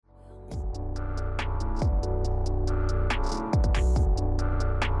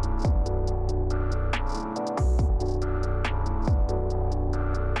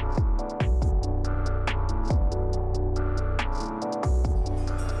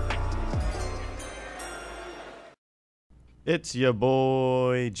It's your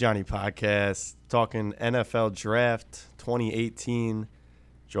boy Johnny Podcast talking NFL Draft 2018,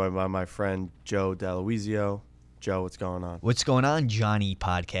 joined by my friend Joe D'Aloisio. Joe, what's going on? What's going on, Johnny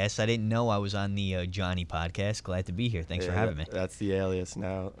Podcast? I didn't know I was on the Johnny Podcast. Glad to be here. Thanks for having me. That's the alias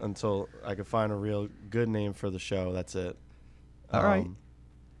now. Until I can find a real good name for the show, that's it. All right.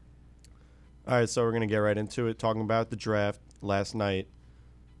 All right, so we're going to get right into it. Talking about the draft last night.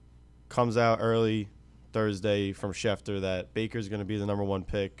 Comes out early Thursday from Schefter that Baker's going to be the number one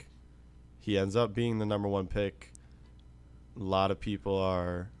pick. He ends up being the number one pick. A lot of people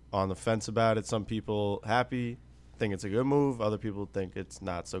are on the fence about it. Some people happy, think it's a good move. Other people think it's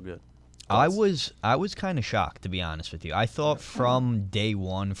not so good. I was kind of shocked, to be honest with you. I thought from day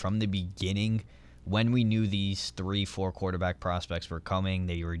one, from the beginning, when we knew these 3-4 quarterback prospects were coming,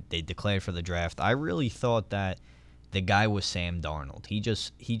 they declared for the draft. I really thought that the guy was Sam Darnold. He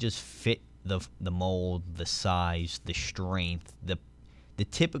just fit the mold, the size, the strength, the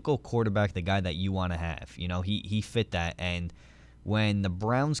typical quarterback, the guy that you want to have. You know, he fit that. And when the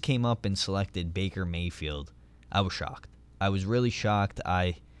Browns came up and selected Baker Mayfield, I was shocked. I was really shocked.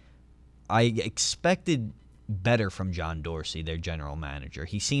 I expected better from John Dorsey, their general manager.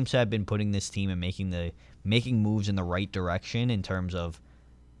 He seems to have been putting this team and making moves in the right direction in terms of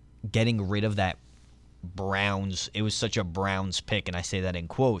getting rid of that Browns. It was such a Browns pick, and I say that in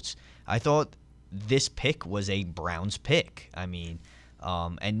quotes. I thought this pick was a Browns pick. I mean,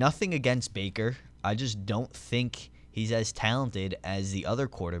 and nothing against Baker. I just don't think he's as talented as the other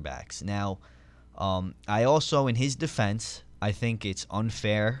quarterbacks. Now, I also, in his defense, I think it's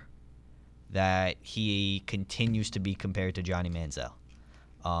unfair that he continues to be compared to Johnny Manziel.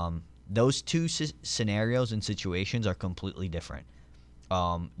 Those two scenarios and situations are completely different.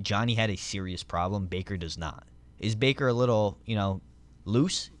 Johnny had a serious problem. Baker does not. Is Baker a little,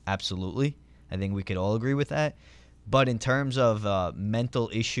 loose? Absolutely. I think we could all agree with that. But in terms of mental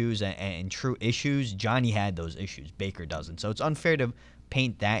issues and true issues, Johnny had those issues. Baker doesn't. So it's unfair to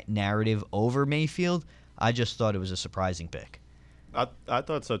paint that narrative over Mayfield. I just thought it was a surprising pick. I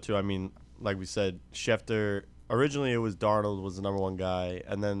thought so, too. I mean, like we said, Schefter, originally it was Darnold was the number one guy,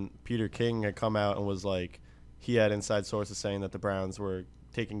 and then Peter King had come out and was like, he had inside sources saying that the Browns were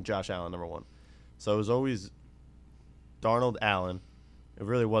taking Josh Allen number one. So it was always Darnold, Allen. It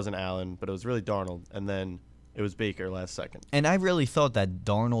really wasn't Allen, but it was really Darnold, and then it was Baker last second. And I really thought that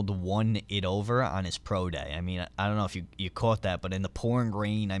Darnold won it over on his pro day. I mean, I don't know if you caught that, but in the pouring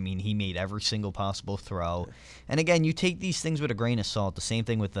rain, I mean, he made every single possible throw. And again, you take these things with a grain of salt. The same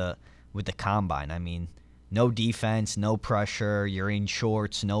thing with the combine. I mean, no defense, no pressure. You're in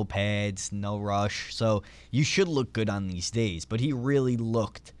shorts, no pads, no rush. So you should look good on these days. But he really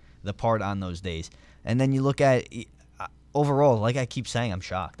looked the part on those days. And then you look at overall, like I keep saying, I'm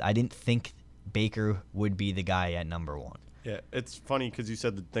shocked. I didn't think Baker would be the guy at number one. Yeah, it's funny because you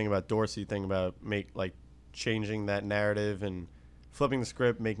said the thing about Dorsey, thing about changing that narrative and flipping the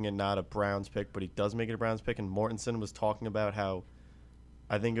script, making it not a Browns pick, but he does make it a Browns pick. And Mortensen was talking about how,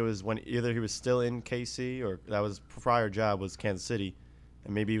 I think it was when either he was still in KC or that was prior job was Kansas City,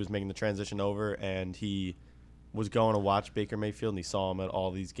 and maybe he was making the transition over, and he was going to watch Baker Mayfield, and he saw him at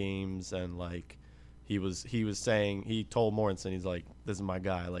all these games, and he was saying, he told Mortensen, he's like, this is my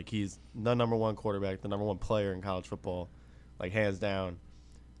guy. Like, he's the number one quarterback, the number one player in college football, like, hands down.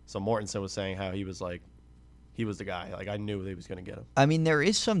 So Mortensen was saying how he was the guy. Like, I knew they was going to get him. I mean, there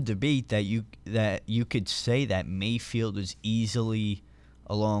is some debate that you could say that Mayfield is easily,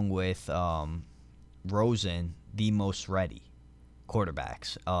 along with Rosen, the most ready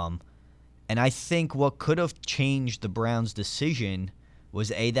quarterbacks. And I think what could have changed the Browns' decision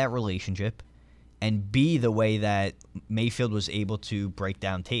was, A, that relationship, and B, the way that Mayfield was able to break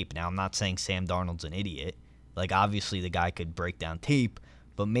down tape. Now, I'm not saying Sam Darnold's an idiot. Like, obviously the guy could break down tape,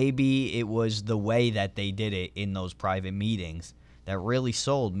 but maybe it was the way that they did it in those private meetings that really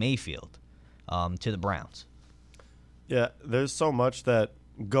sold Mayfield to the Browns. Yeah, there's so much that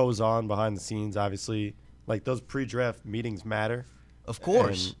goes on behind the scenes, obviously. Like, those pre-draft meetings matter. Of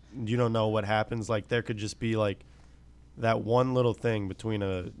course. And you don't know what happens. Like, there could just be, that one little thing between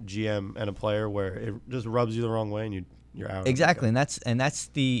a GM and a player where it just rubs you the wrong way and you're out. Exactly, and that's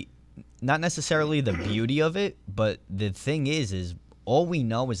the not necessarily the beauty of it, but the thing is all we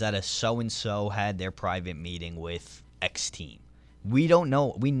know is that a so-and-so had their private meeting with X team. We don't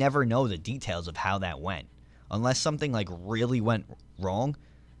know. We never know the details of how that went. Unless something really went wrong,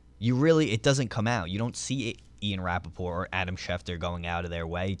 it doesn't come out. You don't see Ian Rappaport or Adam Schefter going out of their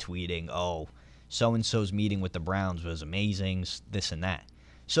way tweeting, oh, so-and-so's meeting with the Browns was amazing, this and that.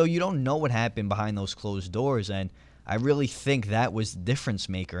 So you don't know what happened behind those closed doors, and I really think that was the difference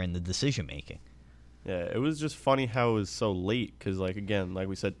maker in the decision-making. Yeah, it was just funny how it was so late because, like, again, like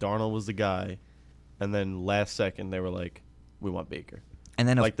we said, Darnold was the guy, and then last second they were like, we want Baker. And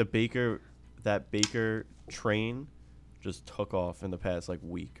then Like, that Baker train just took off in the past, like,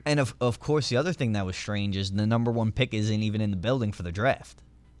 week. And of course, the other thing that was strange is the number 1 pick isn't even in the building for the draft.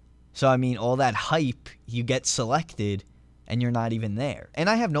 So, I mean, all that hype, you get selected, and you're not even there. And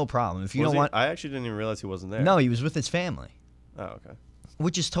I have no problem. If you don't want... I actually didn't even realize he wasn't there. No, he was with his family. Oh, okay.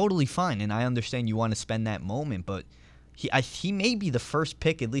 Which is totally fine, and I understand you want to spend that moment, but he may be the first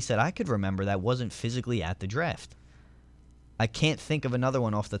pick, at least that I could remember, that wasn't physically at the draft. I can't think of another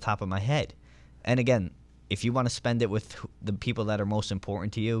one off the top of my head. And again, if you want to spend it with the people that are most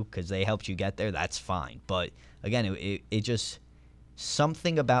important to you because they helped you get there, that's fine. But again, it just,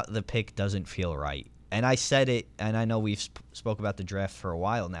 something about the pick doesn't feel right. And I said it, and I know we've spoke about the draft for a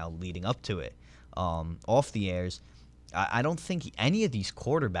while now leading up to it, off the airs. I don't think any of these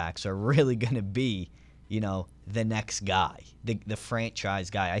quarterbacks are really going to be, the next guy, the franchise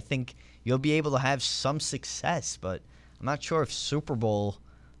guy. I think you'll be able to have some success, but I'm not sure if Super Bowl,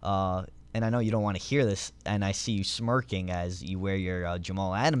 and I know you don't want to hear this, and I see you smirking as you wear your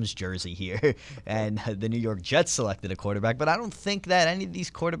Jamal Adams jersey here, and the New York Jets selected a quarterback, but I don't think that any of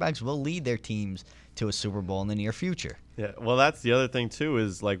these quarterbacks will lead their teams to a Super Bowl in the near future. Yeah, well, that's the other thing, too,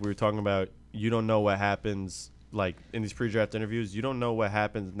 is like we were talking about, you don't know what happens. Like, in these pre-draft interviews, you don't know what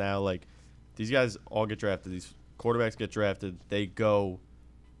happens now. Like, these guys all get drafted. These quarterbacks get drafted. They go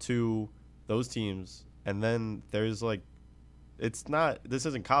to those teams, and then there's, like, this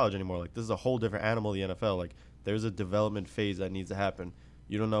isn't college anymore. Like, this is a whole different animal, the NFL. Like, there's a development phase that needs to happen.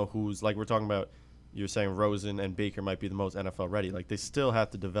 You don't know who's, like, we're talking about, you're saying Rosen and Baker might be the most NFL ready. Like, they still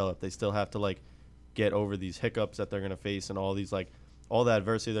have to develop. They still have to, like, get over these hiccups that they're going to face and all these, like, all the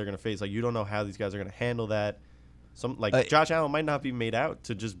adversity they're going to face. Like, you don't know how these guys are going to handle that. Josh Allen might not be made out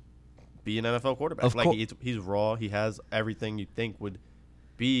to just be an NFL quarterback. He's raw. He has everything you think would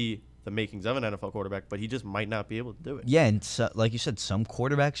be the makings of an NFL quarterback, but he just might not be able to do it. Yeah, and so, like you said, some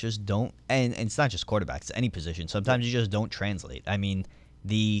quarterbacks just don't, and it's not just quarterbacks, it's any position. Sometimes you just don't translate. I mean,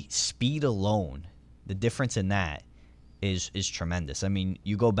 the speed alone, the difference in that is tremendous. I mean,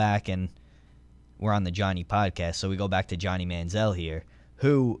 you go back, and we're on the Johnny podcast, so we go back to Johnny Manziel here,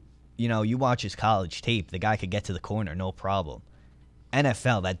 who, you watch his college tape, the guy could get to the corner, no problem.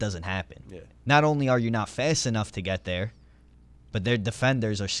 NFL, that doesn't happen. Yeah. Not only are you not fast enough to get there, but their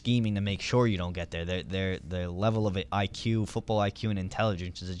defenders are scheming to make sure you don't get there. Their level of IQ, football IQ, and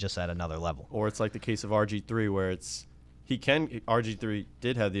intelligence is just at another level. Or it's like the case of RG3, where RG3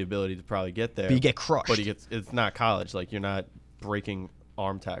 did have the ability to probably get there. But you get crushed. But it's not college. Like, you're not breaking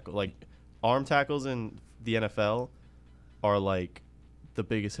arm tackle. Like, arm tackles in the NFL are like the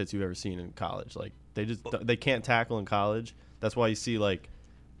biggest hits you've ever seen in college. Like, they can't tackle in college. That's why you see, like,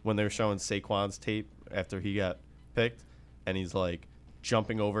 when they were showing Saquon's tape after he got picked, and he's like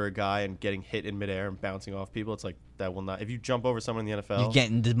jumping over a guy and getting hit in midair and bouncing off people. It's like, that will not. If you jump over someone in the NFL, you're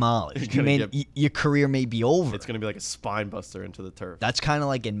getting demolished. Your career may be over. It's going to be like a spine buster into the turf. That's kind of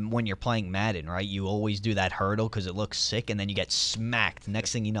like when you're playing Madden, right? You always do that hurdle because it looks sick, and then you get smacked.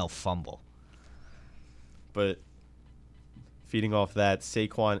 Next thing you know, fumble. But feeding off that,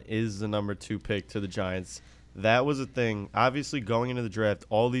 Saquon is the number 2 pick to the Giants. That was a thing. Obviously, going into the draft,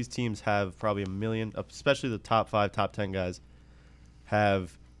 all these teams have probably a million, especially the top 5, top 10 guys,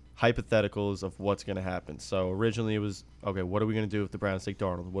 have hypotheticals of what's going to happen. So originally it was, okay, what are we going to do if the Browns take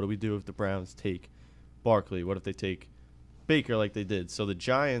Darnold? What do we do if the Browns take Barkley? What if they take Baker like they did? So the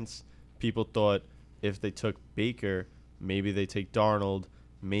Giants, people thought if they took Baker, maybe they take Darnold.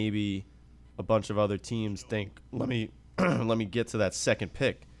 Maybe a bunch of other teams think, let me get to that second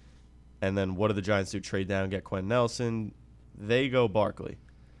pick. And then what do the Giants do? Trade down, get Quentin Nelson. They go Barkley.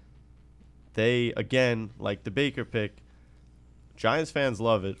 They, again, like the Baker pick, Giants fans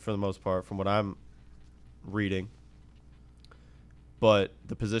love it for the most part from what I'm reading. But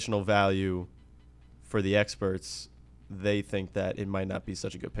the positional value for the experts, they think that it might not be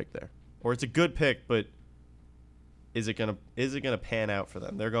such a good pick there. Or it's a good pick, but is it gonna pan out for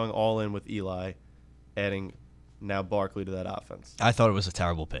them? They're going all in with Eli, adding now Barkley to that offense. I thought it was a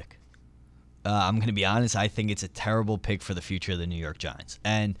terrible pick. I'm going to be honest. I think it's a terrible pick for the future of the New York Giants.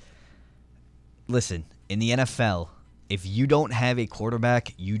 And listen, in the NFL, if you don't have a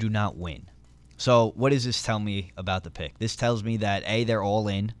quarterback, you do not win. So what does this tell me about the pick? This tells me that, A, they're all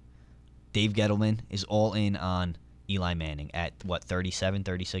in. Dave Gettleman is all in on Eli Manning at,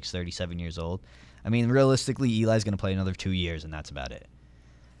 37 years old. I mean, realistically, Eli's going to play another 2 years, and that's about it.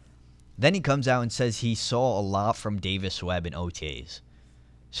 Then he comes out and says he saw a lot from Davis Webb in OTAs.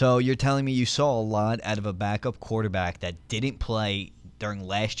 So you're telling me you saw a lot out of a backup quarterback that didn't play during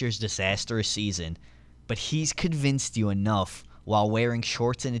last year's disastrous season, but he's convinced you enough while wearing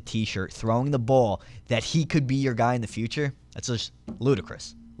shorts and a T-shirt, throwing the ball, that he could be your guy in the future. That's just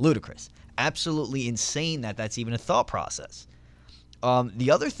ludicrous. Ludicrous. Absolutely insane that that's even a thought process.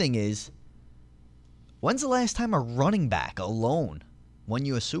 The other thing is, when's the last time a running back alone won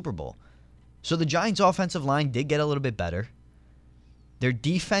you a Super Bowl? So the Giants' offensive line did get a little bit better. Their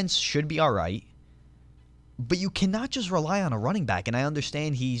defense should be all right. But you cannot just rely on a running back, and I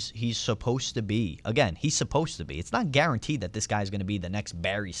understand he's supposed to be. Again, he's supposed to be. It's not guaranteed that this guy's going to be the next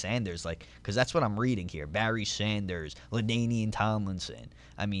Barry Sanders, because that's what I'm reading here. Barry Sanders, LaDainian Tomlinson,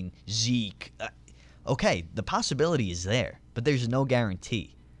 Zeke. Okay, the possibility is there, but there's no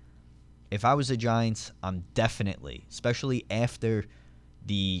guarantee. If I was the Giants, I'm definitely, especially after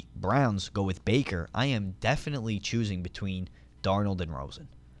the Browns go with Baker, I am definitely choosing between Darnold and Rosen.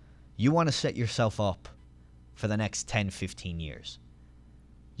 You want to set yourself up for the next 10, 15 years.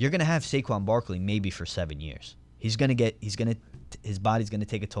 You're going to have Saquon Barkley maybe for 7 years. His body's going to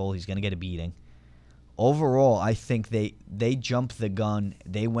take a toll. He's going to get a beating. Overall, I think they jumped the gun.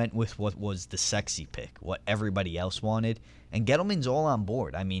 They went with what was the sexy pick, what everybody else wanted. And Gettleman's all on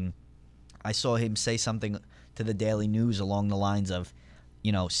board. I saw him say something to the Daily News along the lines of,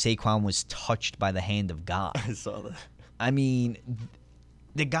 Saquon was touched by the hand of God. I saw that.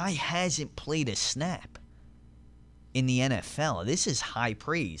 The guy hasn't played a snap in the NFL. This is high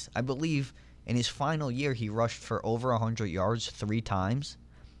praise. I believe in his final year, he rushed for over 100 yards 3 times.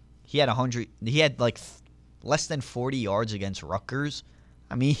 He had less than 40 yards against Rutgers.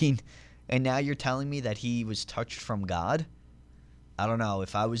 And now you're telling me that he was touched from God? I don't know.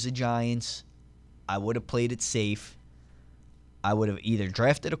 If I was the Giants, I would have played it safe. I would have either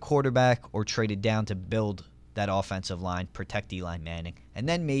drafted a quarterback or traded down to build that offensive line, protect Eli Manning, and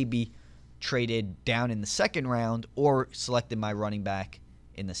then maybe traded down in the second round or selected my running back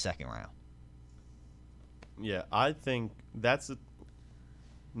in the second round. Yeah, I think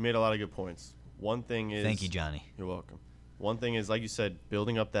made a lot of good points. One thing is... Thank you, Johnny. You're welcome. One thing is, like you said,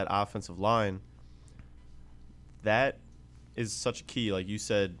 building up that offensive line. That is such a key. Like you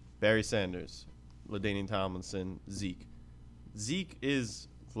said, Barry Sanders, LaDainian Tomlinson, Zeke. Zeke is,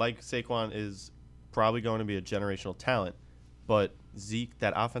 like Saquon, is probably going to be a generational talent. But Zeke,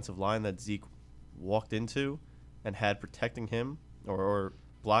 that offensive line that Zeke walked into and had protecting him or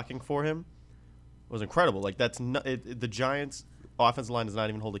blocking for him was incredible. Like, that's not, the Giants' offensive line does not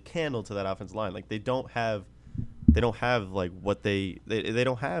even hold a candle to that offensive line. Like, they don't have like what they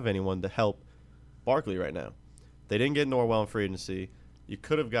don't have anyone to help Barkley right now. They didn't get Norwell in free agency. You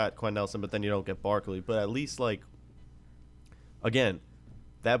could have got Quinn Nelson, but then you don't get Barkley. But at least, like, again,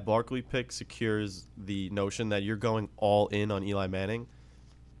 that Barkley pick secures the notion that you're going all in on Eli Manning.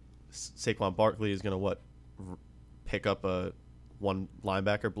 Saquon Barkley is going to pick up one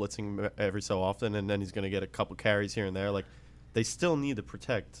linebacker blitzing every so often, and then he's going to get a couple carries here and there. Like, they still need to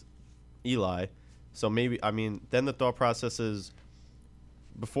protect Eli. So maybe, then the thought process is,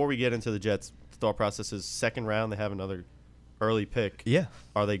 before we get into the Jets, the thought process is second round, they have another early pick. Yeah.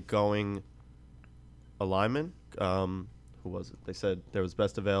 Are they going a lineman? Who was it? They said there was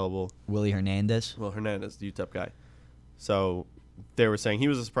best available. Willie Hernandez. Well, Hernandez, the UTEP guy. So they were saying he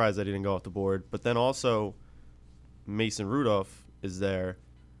was surprised that he didn't go off the board. But then also Mason Rudolph is there.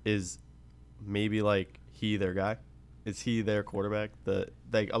 Is maybe like he their guy? Is he their quarterback?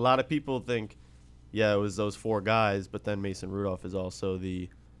 A lot of people think, yeah, it was those 4 guys, but then Mason Rudolph is also the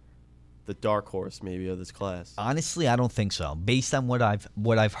dark horse maybe of this class. Honestly, I don't think so. Based on what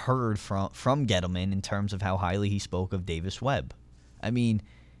I've heard from Gettleman in terms of how highly he spoke of Davis Webb.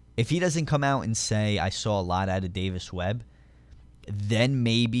 If he doesn't come out and say I saw a lot out of Davis Webb, then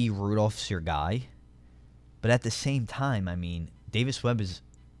maybe Rudolph's your guy. But at the same time, Davis Webb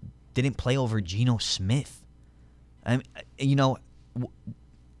didn't play over Geno Smith. How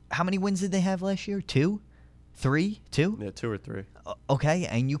many wins did they have last year? 2? 3? 2? Yeah, 2 or 3. Okay,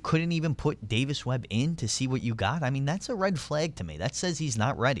 and you couldn't even put Davis Webb in to see what you got? that's a red flag to me. That says he's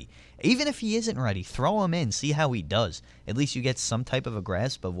not ready. Even if he isn't ready, throw him in, see how he does. At least you get some type of a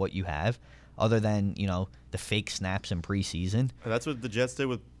grasp of what you have, other than, the fake snaps in preseason. And that's what the Jets did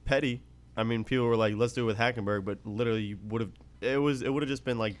with Petty. People were like, let's do it with Hackenberg, but literally it would have just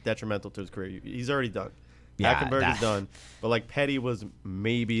been, like, detrimental to his career. He's already done. Yeah, Hackenberg is done. But, like, Petty was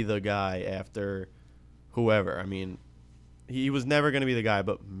maybe the guy after whoever. He was never going to be the guy,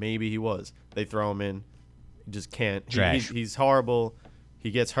 but maybe he was. They throw him in. He just can't. He's horrible.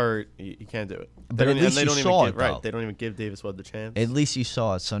 He gets hurt. He can't do it. But at least you saw it, right. They don't even give Davis Webb the chance. At least you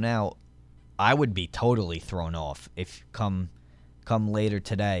saw it. So now I would be totally thrown off if come later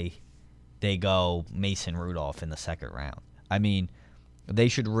today they go Mason Rudolph in the second round. They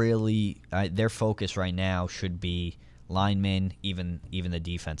should really their focus right now should be linemen, even the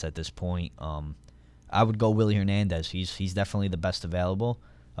defense at this point. I would go Willie Hernandez. He's definitely the best available.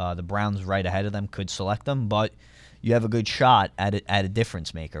 The Browns right ahead of them could select them, but you have a good shot at a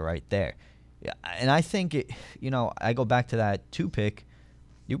difference maker right there. Yeah, and I think I go back to that 2 pick.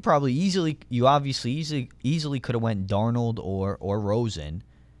 You obviously easily could have went Darnold or Rosen,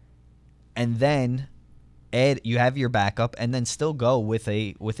 and then you have your backup, and then still go with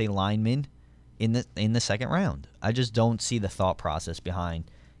a lineman in the second round. I just don't see the thought process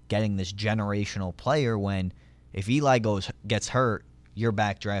behind getting this generational player when if Eli gets hurt, you're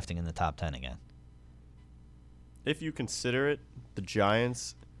back drafting in the top 10 again. If you consider it, the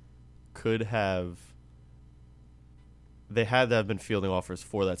Giants could have. They had to have been fielding offers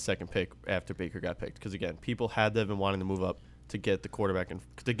for that second pick after Baker got picked. Because, again, people had to have been wanting to move up to get the quarterback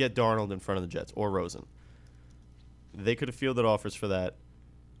to get Darnold in front of the Jets or Rosen. They could have fielded offers for that.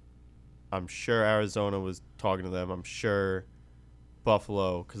 I'm sure Arizona was talking to them. I'm sure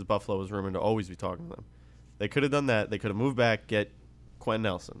Buffalo, because Buffalo was rumored to always be talking to them. They could have done that. They could have moved back, get Quentin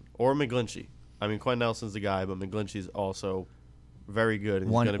Nelson or McGlinchey. I mean, Quentin Nelson's the guy, but McGlinchey's also very good.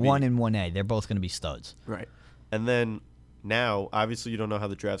 And 1 and 1A. They're both going to be studs. Right. And then now, obviously, you don't know how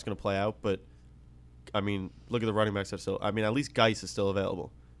the draft's going to play out, but, I mean, look at the running backs that are still. I mean, at least Geis is still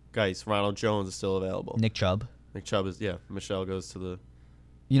available. Ronald Jones is still available. Nick Chubb is, yeah. Michelle goes to the.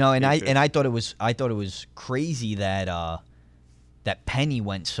 I thought it was crazy that Penny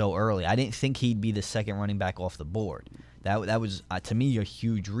went so early. I didn't think he'd be the second running back off the board. That was to me a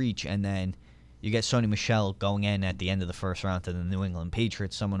huge reach, and then you get Sony Michel going in at the end of the first round to the New England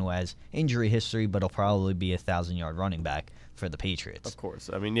Patriots, someone who has injury history, but will probably be a 1,000-yard running back for the Patriots. Of course.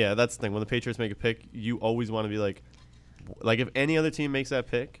 I mean, yeah, that's the thing. When the Patriots make a pick, you always want to be like if any other team makes that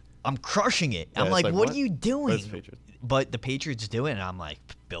pick, I'm crushing it. I'm like, what are you doing? The Patriots? But the Patriots do it, and I'm like,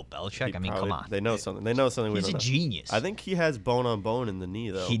 Bill Belichick? Come on. They know something. They know something we don't know. He's a genius. I think he has bone on bone in the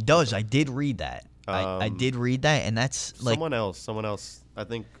knee, though. He does. I did read that. I did read that, and that's like someone else. I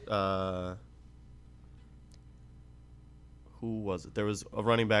think who was it? There was a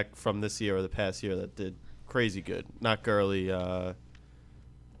running back from this year or the past year that did crazy good. Not Gurley. It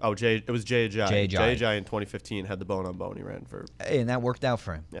was Jay Ajayi. Jay Ajayi in 2015 had the bone on bone. He ran for. Hey, and that worked out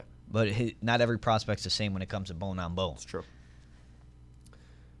for him. Yeah. But not every prospect's the same when it comes to bone on bone. It's true.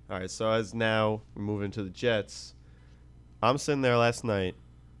 All right, so as now we move into the Jets, I'm sitting there last night.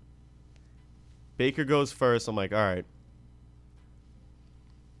 Baker goes first. I'm like, all right.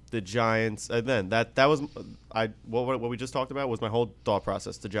 The Giants, and then that was what we just talked about was my whole thought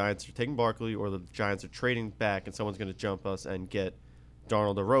process. The Giants are taking Barkley, or the Giants are trading back, and someone's going to jump us and get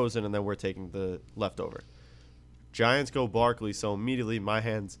Darnold or Rosen, and then we're taking the leftover. Giants go Barkley, so immediately my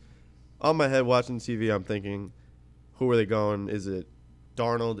hands on my head watching TV, I'm thinking, who are they going? Is it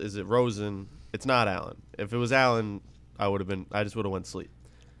Darnold? Is it Rosen? It's not Allen. If it was Allen, I just would have went to sleep.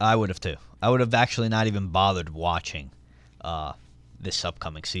 I would have too. I would have actually not even bothered watching this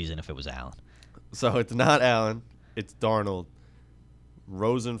upcoming season if it was Allen. So it's not Allen. It's Darnold.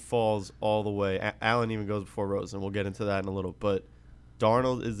 Rosen falls all the way. Allen even goes before Rosen. We'll get into that in a little. But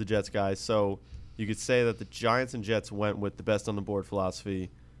Darnold is the Jets guy. So you could say that the Giants and Jets went with the best on the board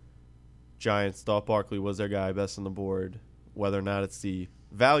philosophy. Giants thought Barkley was their guy, best on the board. Whether or not it's the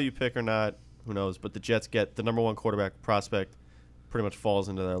value pick or not, who knows. But the Jets get the number one quarterback prospect, pretty much falls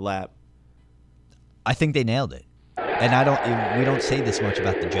into their lap. I think they nailed it. And we don't say this much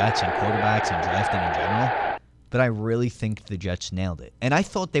about the Jets and quarterbacks and drafting in general, but I really think the Jets nailed it. And I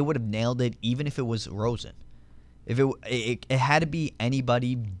thought they would have nailed it even if it was Rosen. If it had to be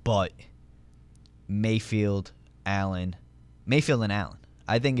anybody but Mayfield and Allen.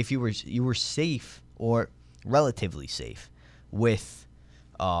 I think if you were safe or relatively safe with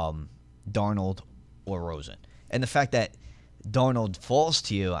Darnold or Rosen. And the fact that Darnold falls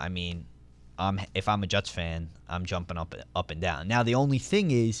to you, I mean, if I'm a Jets fan, I'm jumping up and down. Now, the only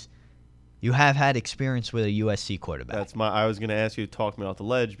thing is you have had experience with a USC quarterback. I was going to ask you to talk me off the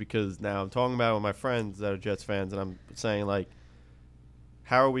ledge, because now I'm talking about it with my friends that are Jets fans, and I'm saying, like,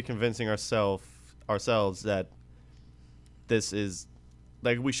 how are we convincing ourselves that this is,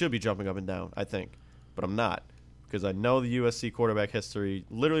 like, we should be jumping up and down, I think. But I'm not, because I know the USC quarterback history.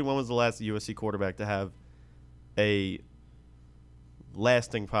 Literally, when was the last USC quarterback to have a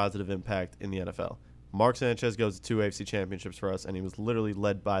lasting positive impact in the NFL? Mark Sanchez goes to 2 AFC championships for us, and he was literally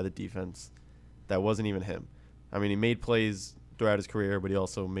led by the defense. That wasn't even him. I mean, he made plays throughout his career, but he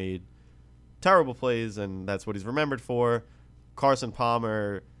also made terrible plays, and that's what he's remembered for. Carson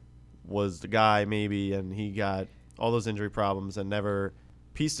Palmer was the guy, maybe, and he got all those injury problems and never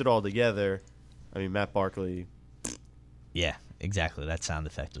pieced it all together. I mean, Matt Barkley. Yeah. Exactly. That sound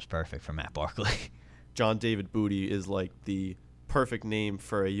effect was perfect for Matt Barkley. John David Booty is like the perfect name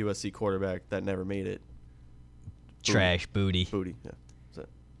for a USC quarterback that never made it. Trash Booty. Booty, yeah. That's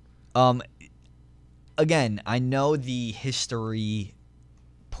it. Again, I know the history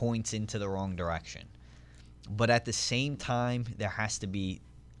points into the wrong direction, but at the same time, there has to be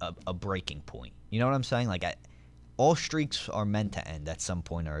a breaking point. You know what I'm saying? Like, all streaks are meant to end at some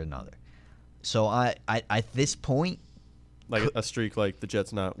point or another. So I at this point, like a streak like the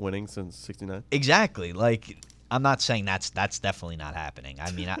Jets not winning since '69. Exactly. Like, I'm not saying that's definitely not happening.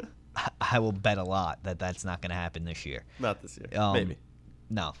 I mean, I will bet a lot that that's not going to happen this year. Not this year. Maybe.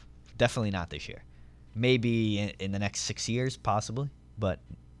 No, definitely not this year. Maybe in the next 6 years, possibly, but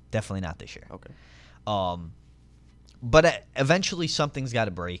definitely not this year. Okay. But eventually something's got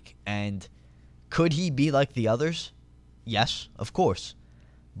to break, and could he be like the others? Yes, of course.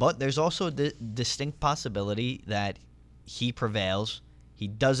 But there's also a distinct possibility that he prevails. He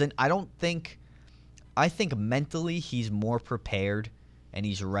doesn't. I think mentally he's more prepared and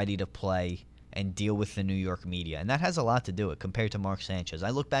he's ready to play and deal with the New York media. And that has a lot to do with it compared to Mark Sanchez. I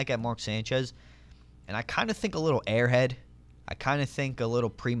look back at Mark Sanchez, and I kind of think a little airhead. I kind of think a little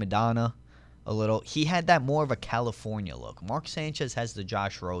prima donna. He had that more of a California look. Mark Sanchez has the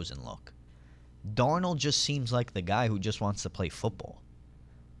Josh Rosen look. Darnold just seems like the guy who just wants to play football.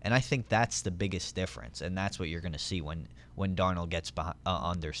 And I think that's the biggest difference, and that's what you're going to see when Darnold gets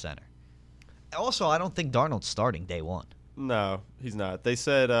under center. Also, I don't think Darnold's starting day one. No, he's not. They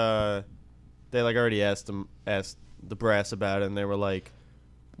said they already asked the brass about it, and they were like,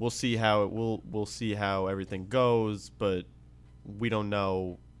 we'll see how everything goes, but we don't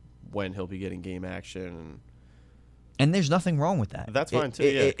know when he'll be getting game action. And there's nothing wrong with that. That's fine too.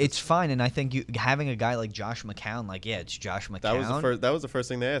 Yeah, it's fine, and I think having a guy like Josh McCown, it's Josh McCown. That was the first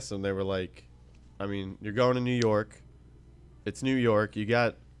thing they asked him. They were like, I mean, you're going to New York. It's New York. You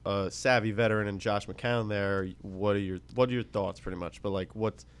got a savvy veteran and Josh McCown there. What are your thoughts, pretty much?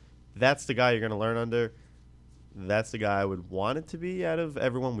 But that's the guy you're going to learn under. That's the guy I would want it to be out of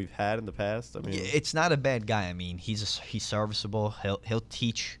everyone we've had in the past. I mean, it's not a bad guy. I mean, he's serviceable. He'll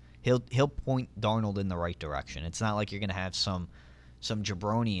teach. He'll point Darnold in the right direction. It's not like you're gonna have some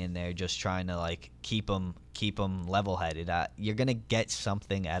jabroni in there just trying to keep him level-headed. You're gonna get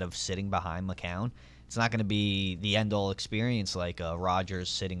something out of sitting behind McCown. It's not gonna be the end-all experience like Rodgers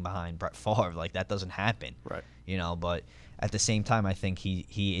sitting behind Brett Favre. That doesn't happen. Right. But at the same time, I think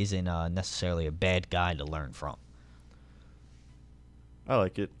he isn't necessarily a bad guy to learn from. I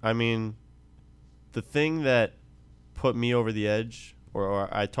like it. I mean, the thing that put me over the edge, or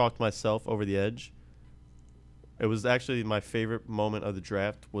I talked myself over the edge, it was actually my favorite moment of the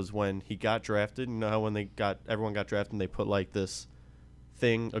draft was when he got drafted. You know how when everyone got drafted and they put this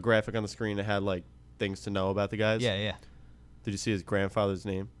thing, a graphic on the screen that had things to know about the guys? Yeah. Did you see his grandfather's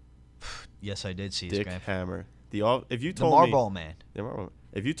name? Yes, I did see his Dick grandfather. Hammer. The Marlboro Man.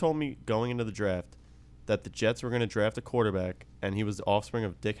 If you told me going into the draft that the Jets were going to draft a quarterback and he was the offspring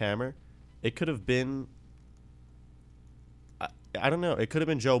of Dick Hammer, it could have been, I don't know, it could have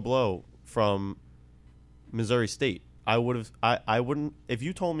been Joe Blow from Missouri State. I wouldn't, if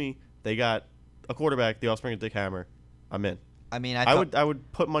you told me they got a quarterback, the offspring of Dick Hammer, I'm in. I mean, I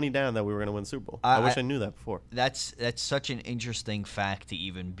would put money down that we were going to win the Super Bowl. I wish I knew that before. That's such an interesting fact to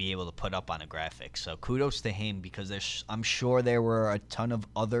even be able to put up on a graphic. So kudos to him, because I'm sure there were a ton of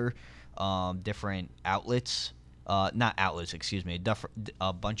other different outlets, not outlets, excuse me,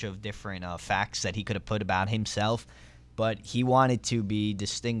 a bunch of different facts that he could have put about himself, but he wanted to be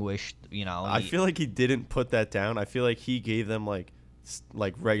distinguished. I feel like he didn't put that down. I feel like he gave them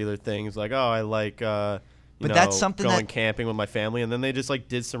regular things I like. But that's something going camping with my family, and then they just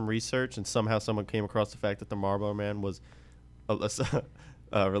did some research, and somehow someone came across the fact that the Marlboro Man was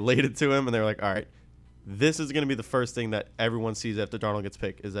related to him, and they were like, all right, this is going to be the first thing that everyone sees after Darnold gets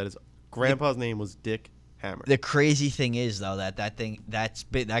picked, is that his grandpa's name was Dick Hammer. The crazy thing is, though,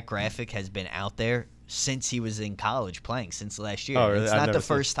 that graphic has been out there since he was in college playing, since last year. Oh, really? It's not the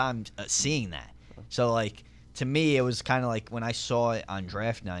first time seeing that. So, to me, it was kind of when I saw it on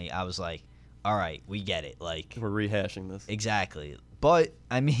draft night, I was like, all right, we get it. We're rehashing this. Exactly. But,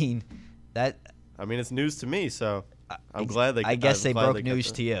 I mean, it's news to me, so I'm glad they. I guess they broke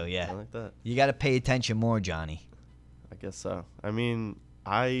news to you, yeah. I like that. You got to pay attention more, Johnny. I guess so.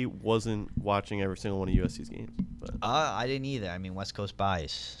 I wasn't watching every single one of USC's games. But. I didn't either. West Coast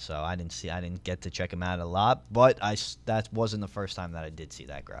bias, so I didn't get to check him out a lot. But that wasn't the first time that I did see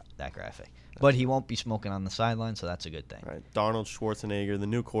that graphic. But he won't be smoking on the sideline, so that's a good thing. Right, Donald Schwarzenegger, the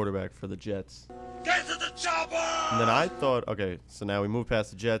new quarterback for the Jets. Get to the chopper! And then I thought, okay, so now we move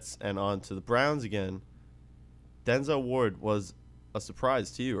past the Jets and on to the Browns again. Denzel Ward was a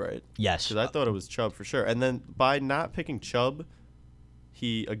surprise to you, right? Yes. Because I thought it was Chubb for sure. And then by not picking Chubb,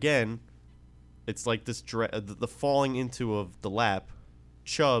 he, again, it's like this the falling into of the lap.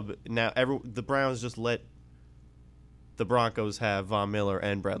 Chubb, now the Browns just let the Broncos have Von Miller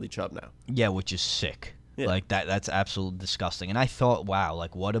and Bradley Chubb now. Yeah, which is sick. Yeah. Like that's absolutely disgusting. And I thought, wow,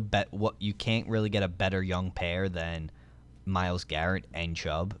 like what you can't really get a better young pair than Myles Garrett and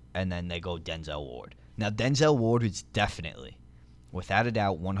Chubb, and then they go Denzel Ward. Now Denzel Ward is definitely, without a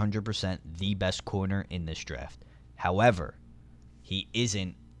doubt, 100% the best corner in this draft. However, he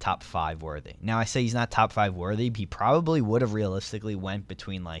isn't top 5 worthy. Now I say he's not top 5 worthy. He probably would have realistically went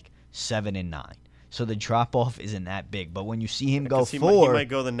between like 7 and 9. So the drop off isn't that big. But when you see him go 4, he might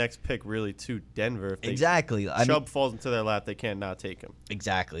go the next pick really to Denver. If exactly. Chubb falls into their lap, they can't not take him.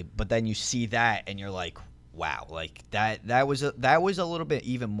 Exactly. But then you see that and you're like, wow, like that was a little bit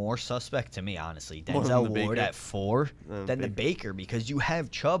even more suspect to me, honestly. Denzel Ward at 4 than the Baker, because you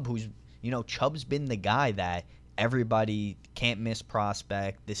have Chubb, who's Chubb's been the guy that everybody can't miss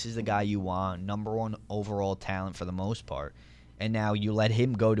prospect. This is the guy you want, number 1 overall talent for the most part. And now you let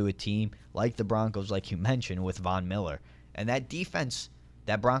him go to a team like the Broncos, like you mentioned, with Von Miller. And that defense,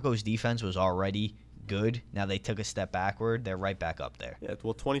 that Broncos defense was already good. Now they took a step backward. They're right back up there. Yeah,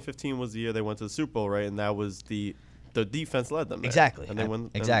 well, 2015 was the year they went to the Super Bowl, right? And that was the defense led them there. Exactly. And they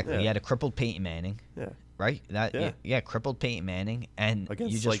won. Exactly. Yeah. He had a crippled Peyton Manning. Yeah. Right? Crippled Peyton Manning, and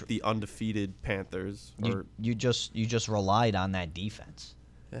against you just like the undefeated Panthers. You just relied on that defense.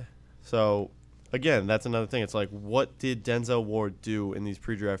 Yeah. So again, that's another thing. It's like, what did Denzel Ward do in these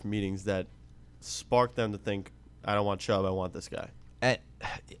pre-draft meetings that sparked them to think, I don't want Chubb, I want this guy? And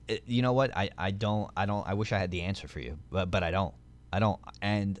you know what? I don't. I wish I had the answer for you, but I don't.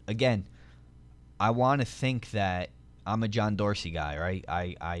 And again, I want to think that I'm a John Dorsey guy, right?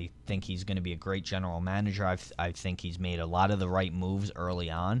 I think he's going to be a great general manager. I think he's made a lot of the right moves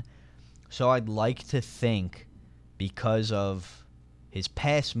early on. So I'd like to think, because of his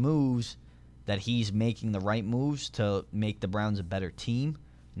past moves, that he's making the right moves to make the Browns a better team.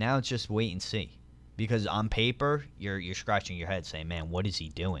 Now it's just wait and see. Because on paper, you're scratching your head saying, man, what is he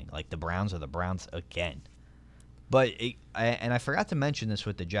doing? Like, the Browns are the Browns again. But I forgot to mention this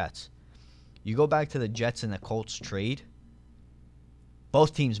with the Jets. You go back to the Jets and the Colts trade,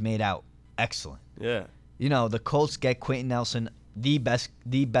 both teams made out excellent. Yeah. The Colts get Quentin Nelson, the best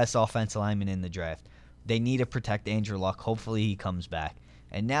offensive lineman in the draft. They need to protect Andrew Luck. Hopefully he comes back.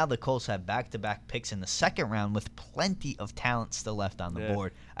 And now the Colts have back-to-back picks in the second round with plenty of talent still left on the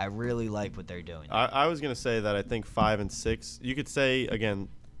board. I really like what they're doing. I was going to say that I think 5 and 6. You could say, again,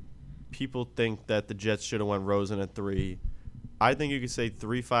 people think that the Jets should have went Rosen at 3. I think you could say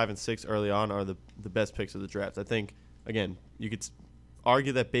 3, 5, and 6 early on are the best picks of the draft. I think, again, you could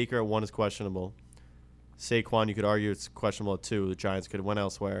argue that Baker at 1 is questionable. Saquon, you could argue it's questionable at 2. The Giants could have went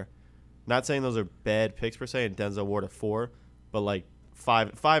elsewhere. Not saying those are bad picks per se, and Denzel Ward at 4, but like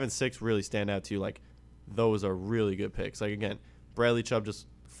 5 and 6 really stand out to you. Like, those are really good picks. Like, again, Bradley Chubb just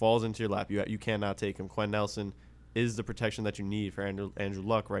falls into your lap. You cannot take him. Quentin Nelson is the protection that you need for Andrew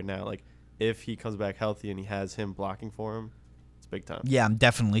Luck right now. Like, if he comes back healthy and he has him blocking for him, it's big time. Yeah, I'm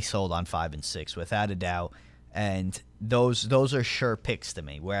definitely sold on 5 and 6 without a doubt. And those are sure picks to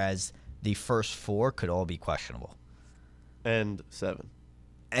me, whereas the first 4 could all be questionable. And 7.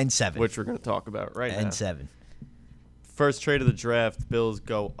 And 7. Which we're going to talk about right now. And 7. First trade of the draft, Bills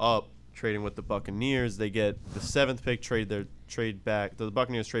go up, trading with the Buccaneers. They get the 7th pick, the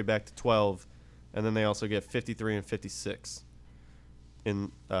Buccaneers trade back to 12, and then they also get 53 and 56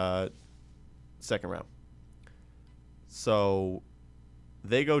 in second round. So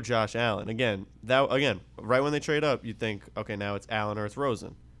they go Josh Allen. Again, right when they trade up, you think, okay, now it's Allen or it's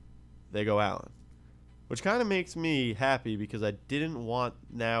Rosen. They go Allen, which kind of makes me happy because I didn't want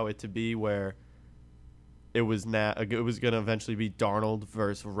now it to be where it was going to eventually be Darnold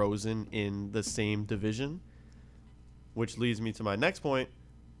versus Rosen in the same division, which leads me to my next point,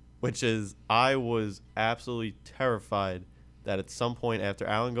 which is I was absolutely terrified that at some point after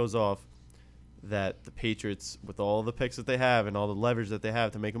Allen goes off, that the Patriots, with all the picks that they have and all the leverage that they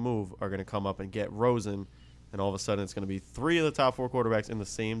have to make a move, are going to come up and get Rosen, and all of a sudden it's going to be 3 of the top 4 quarterbacks in the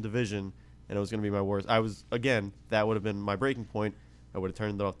same division, and it was going to be my worst. That would have been my breaking point. I would have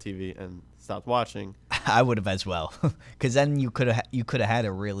turned it off TV and stopped watching. I would have as well, because then you could have had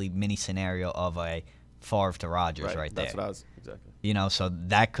a really mini scenario of a Favre to Rodgers right there. That's what I was exactly. So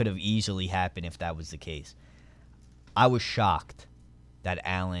that could have easily happened if that was the case. I was shocked that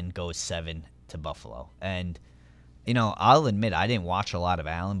Allen goes 7 to Buffalo, and I'll admit I didn't watch a lot of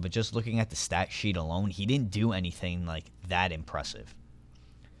Allen, but just looking at the stat sheet alone, he didn't do anything like that impressive.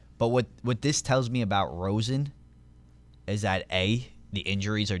 But what this tells me about Rosen is that the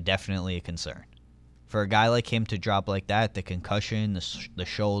injuries are definitely a concern. For a guy like him to drop like that, the concussion, the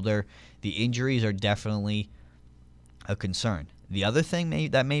shoulder, the injuries are definitely a concern. The other thing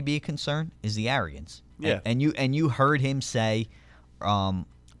that may be a concern is the arrogance. Yeah. And you heard him say,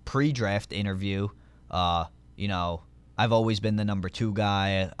 pre-draft interview, I've always been the number 2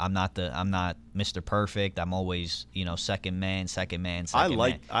 guy. I'm not Mr. Perfect. I'm always, second man. I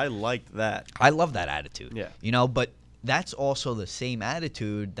like that. I love that attitude. Yeah. But that's also the same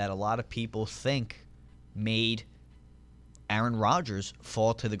attitude that a lot of people think made Aaron Rodgers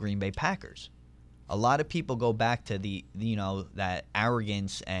fall to the Green Bay Packers. A lot of people go back to that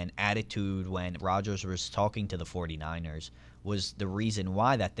arrogance and attitude when Rodgers was talking to the 49ers was the reason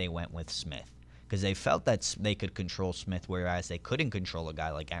why that they went with Smith. Because they felt that they could control Smith, whereas they couldn't control a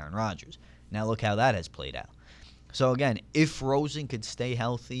guy like Aaron Rodgers. Now look how that has played out. So again, if Rosen could stay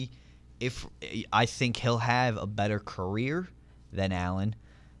healthy, I think he'll have a better career than Allen.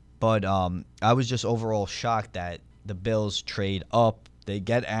 But I was just overall shocked that the Bills trade up. They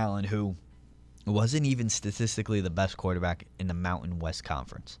get Allen, who wasn't even statistically the best quarterback in the Mountain West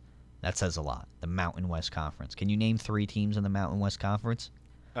Conference. That says a lot. The Mountain West Conference. Can you name 3 teams in the Mountain West Conference?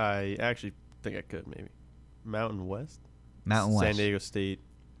 I actually think I could, maybe. Mountain West? Mountain West. San Diego State.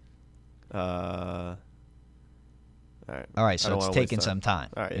 All right, so it's taking some time.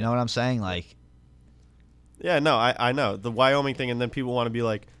 All right, you know what I'm saying? Like, yeah, no, I know. The Wyoming thing, and then people want to be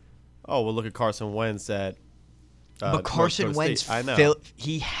like, oh, well, look at Carson Wentz at but Carson Wentz, I know.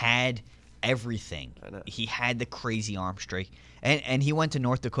 He had everything. I know. He had the crazy arm strength. And he went to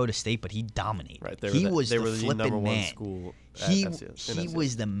North Dakota State, but he dominated. Right, He was the number flipping one man. School He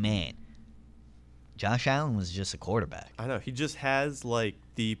was the man. Josh Allen was just a quarterback. I know. He just has, like,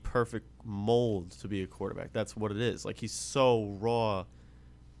 the perfect mold to be a quarterback. That's what it is. Like, he's so raw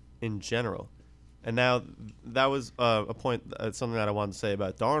in general. And now that was a point, something that I wanted to say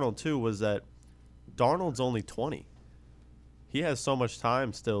about Darnold, too, was that Darnold's only 20. He has so much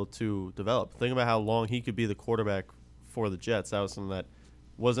time still to develop. Think about how long he could be the quarterback for the Jets. That was something that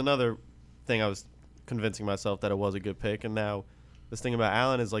was another thing I was convincing myself that it was a good pick. And now this thing about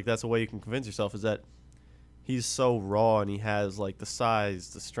Allen is, like, that's a way you can convince yourself, is that he's so raw and he has, like, the size,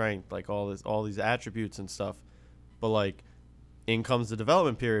 the strength, like, all these attributes and stuff. But, like, in comes the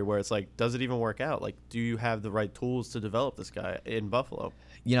development period where it's like, does it even work out? Like, do you have the right tools to develop this guy in Buffalo?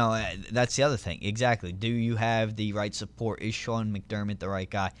 That's the other thing. Exactly. Do you have the right support? Is Sean McDermott the right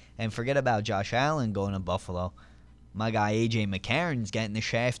guy? And forget about Josh Allen going to Buffalo. My guy A.J. McCarron's getting the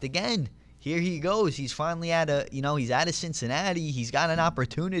shaft again. Here he goes. He's finally he's out of Cincinnati. He's got an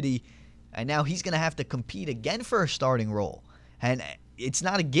opportunity, and now he's going to have to compete again for a starting role. And it's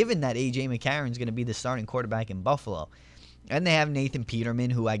not a given that A.J. McCarron's going to be the starting quarterback in Buffalo. And they have Nathan Peterman,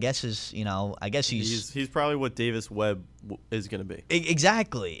 who I guess is, he's probably what Davis Webb is going to be.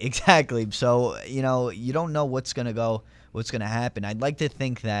 Exactly. So, you don't know what's going to happen. I'd like to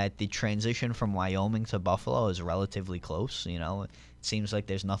think that the transition from Wyoming to Buffalo is relatively close. It seems like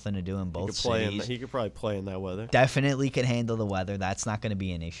there's nothing to do in both cities. He could probably play in that weather. Definitely can handle the weather. That's not going to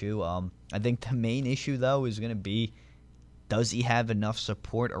be an issue. I think the main issue, though, is going to be, does he have enough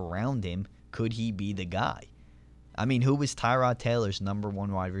support around him? Could he be the guy? I mean, who was Tyrod Taylor's number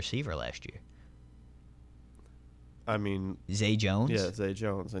 1 wide receiver last year? I mean, Zay Jones? Yeah, Zay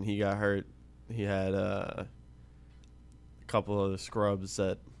Jones. And he got hurt. He had a couple of scrubs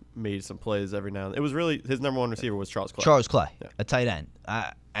that made some plays every now and then. It was really, his number 1 receiver was Charles Clay. Yeah. A tight end.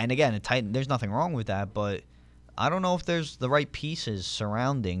 And again, a tight end, there's nothing wrong with that, but I don't know if there's the right pieces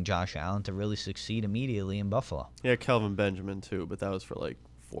surrounding Josh Allen to really succeed immediately in Buffalo. Yeah, Kelvin Benjamin, too, but that was for, like,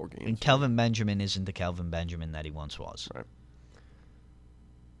 4 games. And Kelvin Benjamin isn't the Kelvin Benjamin that he once was. Right.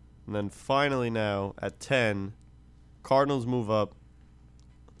 And then finally now, at 10, Cardinals move up,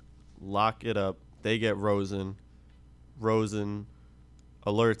 lock it up. They get Rosen. Rosen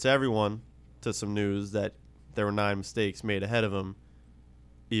alerts everyone to some news that there were 9 mistakes made ahead of him,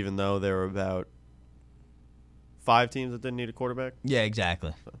 even though there were about 5 teams that didn't need a quarterback. Yeah,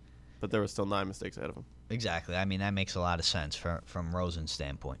 exactly. But there were still 9 mistakes ahead of him. Exactly. I mean, that makes a lot of sense from Rosen's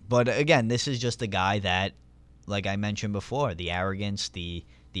standpoint. But again, this is just a guy that, like I mentioned before, the arrogance, the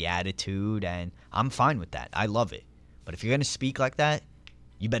attitude, and I'm fine with that. I love it. But if you're going to speak like that,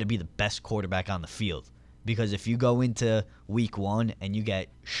 you better be the best quarterback on the field. Because if you go into week 1 and you get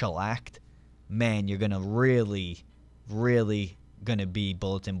shellacked, man, you're going to really, really going to be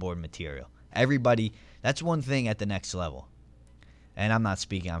bulletin board material. Everybody, that's one thing at the next level. And I'm not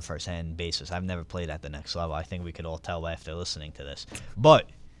speaking on first-hand basis. I've never played at the next level. I think we could all tell after listening to this. But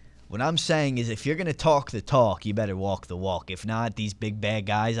what I'm saying is, if you're going to talk the talk, you better walk the walk. If not, these big bad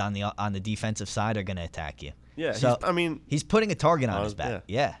guys on the defensive side are going to attack you. Yeah, So he's putting a target on his back.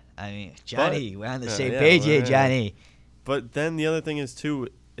 Yeah. I mean, Johnny, we're on the same page here, Johnny. But then the other thing is too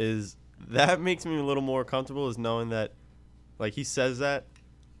is that makes me a little more comfortable is knowing that, like, he says that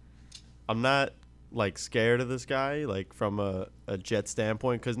I'm not like scared of this guy, like from a Jet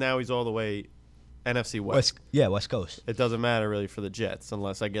standpoint, because now he's all the way NFC West. West Coast. It doesn't matter really for the Jets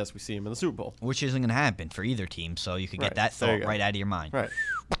unless I guess we see him in the Super Bowl, which isn't going to happen for either team. So you could get that thought right out of your mind. Right.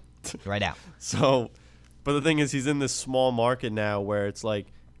 Right out. So, but the thing is, he's in this small market now where it's like,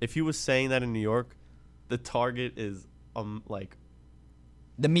 if he was saying that in New York, the target is like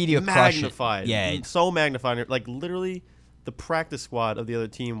the media magnified. Yeah, it's so magnified. Like literally, the practice squad of the other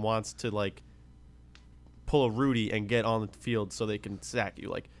team wants to like pull a Rudy and get on the field so they can sack you.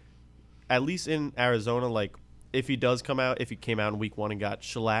 Like, at least in Arizona, like if he does come out, if he came out in week 1 and got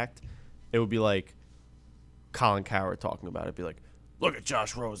shellacked, it would be like Colin Cowherd talking about it. It'd be like, look at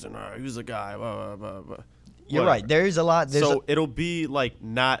Josh Rosen. He was a guy. Blah, blah, blah, blah. You're right. There's a lot. It'll be like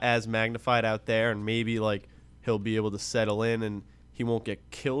not as magnified out there, and maybe like he'll be able to settle in, and he won't get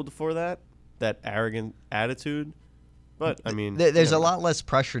killed for that arrogant attitude. But I mean, there's a lot less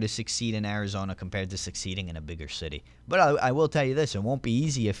pressure to succeed in Arizona compared to succeeding in a bigger city. But I will tell you this: it won't be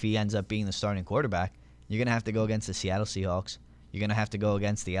easy if he ends up being the starting quarterback. You're gonna have to go against the Seattle Seahawks. You're gonna have to go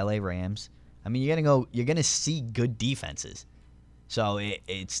against the LA Rams. I mean, you're gonna see good defenses. So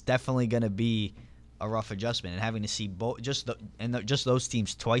it's definitely gonna be a rough adjustment, and having to see just those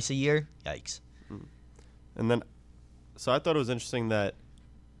teams twice a year, yikes. And then, so I thought it was interesting that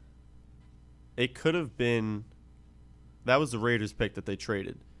it could have been that was the Raiders pick that they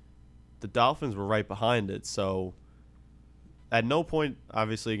traded. The Dolphins were right behind it, so at no point,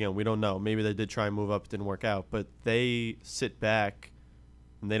 obviously, again, we don't know. Maybe they did try and move up, it didn't work out, but they sit back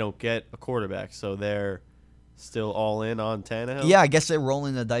and they don't get a quarterback, so they're still all in on Tannehill? Yeah, I guess they're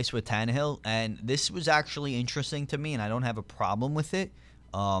rolling the dice with Tannehill, and this was actually interesting to me, and I don't have a problem with it.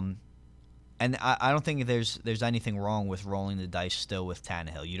 And I don't think there's anything wrong with rolling the dice still with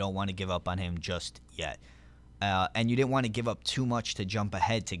Tannehill. You don't want to give up on him just yet. And you didn't want to give up too much to jump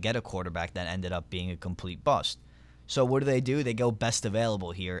ahead to get a quarterback that ended up being a complete bust. So what do? They go best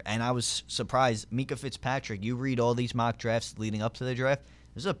available here. And I was surprised. Minkah Fitzpatrick, you read all these mock drafts leading up to the draft,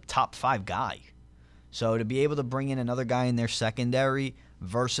 this is a top 5 guy. So to be able to bring in another guy in their secondary,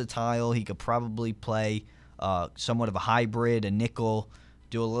 versatile, he could probably play somewhat of a hybrid, a nickel,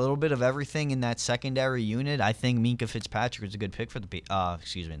 do a little bit of everything in that secondary unit. I think Minkah Fitzpatrick is a good pick for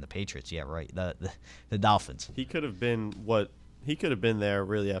the Patriots. Yeah, right. The Dolphins. He could have been there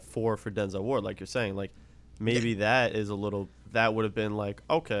really at 4 for Denzel Ward, like you're saying. Like maybe that would have been like,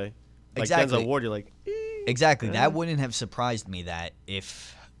 okay. Like exactly. Denzel Ward, you're like, exactly. That wouldn't have surprised me that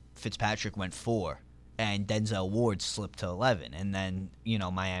if Fitzpatrick went 4 and Denzel Ward slipped to 11, and then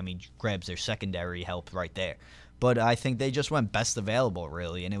Miami grabs their secondary help right there. But I think they just went best available,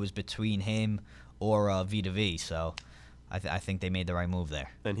 really, and it was between him or V. So I think they made the right move there.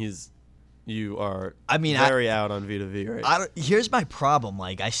 And you are very out on V, right? Here's my problem.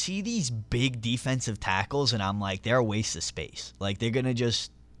 Like, I see these big defensive tackles, and I'm like, they're a waste of space. Like, they're going to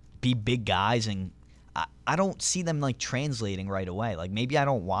just be big guys, and I don't see them, like, translating right away. Like, maybe I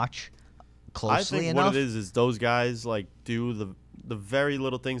don't watch closely enough. What it is those guys, like, do the very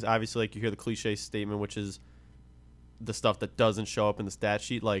little things. Obviously, like, you hear the cliche statement, which is the stuff that doesn't show up in the stat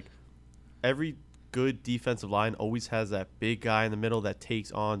sheet. Like, every good defensive line always has that big guy in the middle that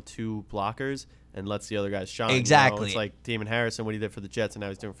takes on 2 blockers and lets the other guys shine. Exactly. It's like Damon Harrison, what he did for the Jets, and now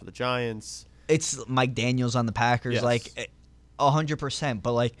he's doing it for the Giants. It's Mike Daniels on the Packers, yes. Like 100%.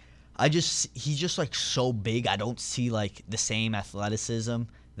 But like, he's just like so big. I don't see like the same athleticism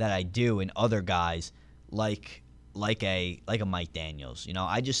that I do in other guys, like a Mike Daniels.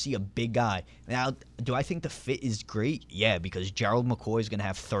 I just see a big guy. Now, do I think the fit is great? Yeah, because Gerald McCoy is going to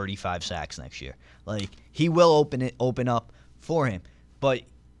have 35 sacks next year. Like, he will open up for him, but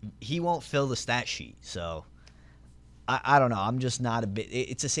he won't fill the stat sheet. So I don't know. I'm just not a bit.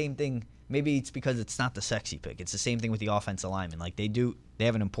 It's the same thing. Maybe it's because it's not the sexy pick. It's the same thing with the offensive linemen. Like, they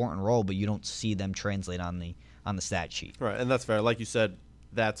have an important role, but you don't see them translate on the stat sheet. Right, and that's fair. Like you said,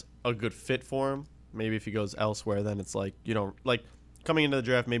 that's a good fit for him. Maybe if he goes elsewhere, then it's like, you don't like coming into the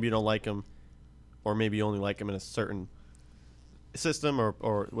draft. Maybe you don't like him, or maybe you only like him in a certain system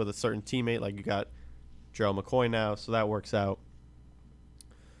or with a certain teammate. Like you got Gerald McCoy now, so that works out.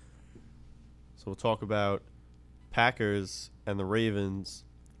 So we'll talk about Packers and the Ravens.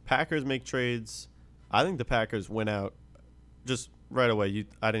 Packers make trades. I think the Packers went out just right away.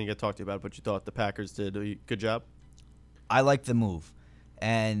 I didn't get to talk to you about it, but you thought the Packers did a good job? I like the move,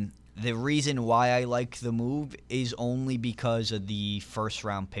 and the reason why I like the move is only because of the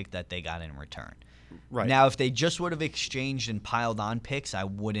first-round pick that they got in return. Right. Now, if they just would have exchanged and piled on picks, I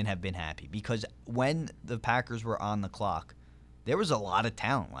wouldn't have been happy because when the Packers were on the clock, there was a lot of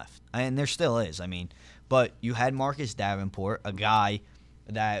talent left, and there still is. I mean, but you had Marcus Davenport, a guy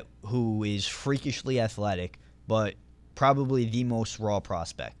who is freakishly athletic, but probably the most raw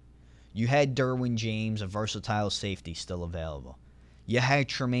prospect. You had Derwin James, a versatile safety, still available. You had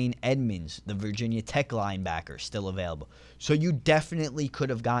Tremaine Edmonds, the Virginia Tech linebacker, still available. So you definitely could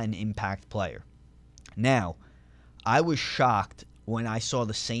have gotten an impact player. Now, I was shocked when I saw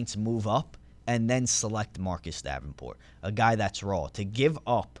the Saints move up and then select Marcus Davenport, a guy that's raw. To give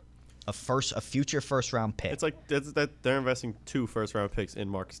up a future first-round pick. It's like that they're investing 2 first-round picks in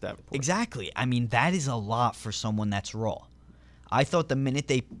Marcus Davenport. Exactly. I mean, that is a lot for someone that's raw. I thought the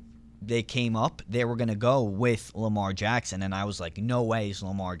minute they came up, they were going to go with Lamar Jackson, and I was like, no way is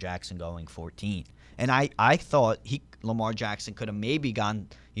Lamar Jackson going 14. And I thought Lamar Jackson could have maybe gone,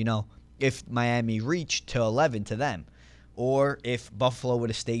 if Miami reached to 11 to them, or if Buffalo would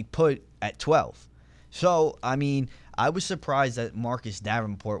have stayed put at 12. So, I mean, I was surprised that Marcus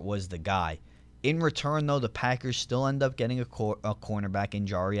Davenport was the guy. In return, though, the Packers still end up getting a cornerback in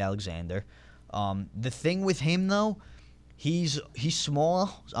Jari Alexander. The thing with him, though, he's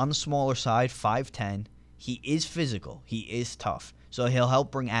small, on the smaller side, 5'10". He is physical. He is tough. So he'll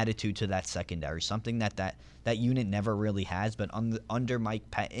help bring attitude to that secondary, something that unit never really has. But under Mike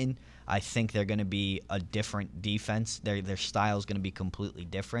Pettin, I think they're going to be a different defense. Their style is going to be completely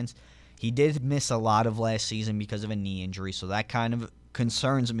different. He did miss a lot of last season because of a knee injury, so that kind of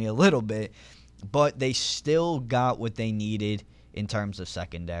concerns me a little bit. But they still got what they needed in terms of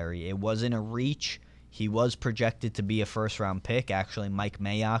secondary. It wasn't a reach. He was projected to be a first-round pick. Actually, Mike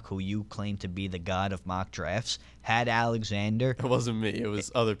Mayock, who you claim to be the god of mock drafts, had Alexander. It wasn't me. It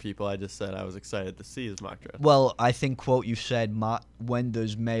was other people. I just said I was excited to see his mock draft. Well, I think, quote, you said, when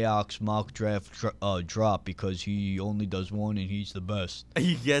does Mayock's mock draft drop? Because he only does one and he's the best.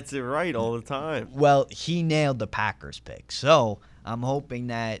 He gets it right all the time. Well, he nailed the Packers pick. So I'm hoping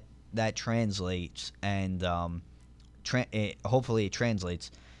that translates and hopefully it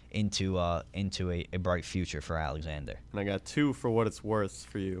translates into a bright future for Alexander. And I got 2 for what it's worth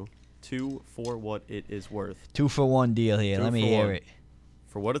for you. 2 for what it is worth. 2-for-1 deal here. Let me hear it.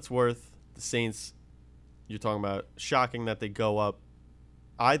 For what it's worth, the Saints, you're talking about shocking that they go up.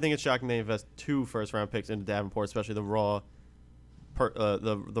 I think it's shocking they invest 2 first-round picks into Davenport, especially the raw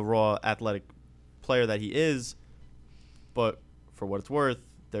athletic player that he is. But for what it's worth,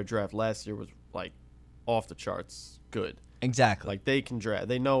 their draft last year was like off the charts good. Exactly. Like they can draft.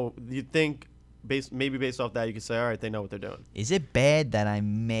 They know. You'd think maybe based off that you could say, all right, they know what they're doing. Is it bad that I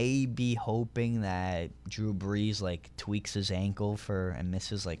may be hoping that Drew Brees tweaks his ankle and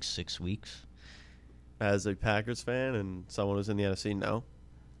misses 6 weeks? As a Packers fan and someone who's in the NFC, no.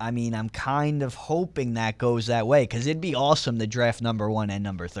 I mean, I'm kind of hoping that goes that way because it'd be awesome to draft number 1 and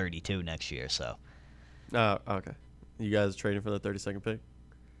number 32 next year. So. Okay. You guys trading for the 32nd pick?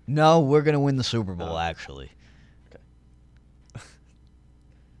 No, we're gonna win the Super Bowl. Actually.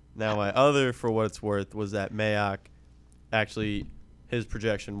 Now, my other, for what it's worth, was that Mayock, actually, his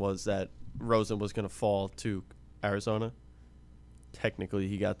projection was that Rosen was going to fall to Arizona. Technically,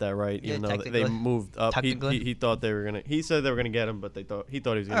 he got that right, even though they moved up. He thought they were going to. He said they were going to get him, but he thought he was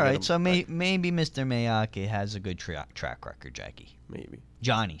going to get him. All right, so maybe Mr. Mayock has a good track record, Jackie. Maybe.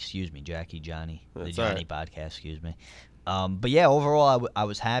 Johnny, Johnny. That's the Johnny podcast, excuse me. But yeah, overall, I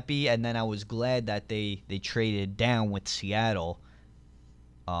was happy, and then I was glad that they traded down with Seattle.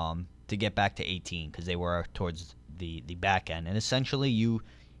 To get back to 18 because they were towards the back end. And essentially you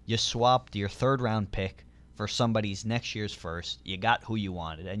swapped your 3rd round pick for somebody's next year's first. You got who you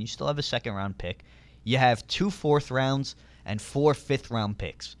wanted, and you still have a 2nd round pick. You have 2 4th rounds and 4 5th round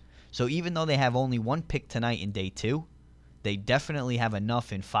picks. So even though they have only 1 pick tonight in day 2, they definitely have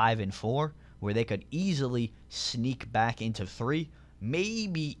enough in 5 and 4 where they could easily sneak back into 3,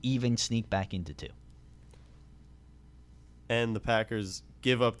 maybe even sneak back into 2. And the Packers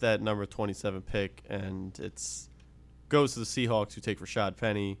give up that number 27 pick, and goes to the Seahawks, who take Rashad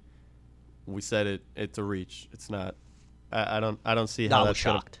Penny. We said it's a reach. It's not. I don't see how that's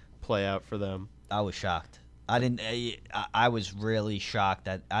going to play out for them. I was shocked. I was really shocked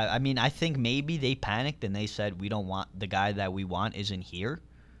that. I mean, I think maybe they panicked and they said we don't want the guy that we want isn't here.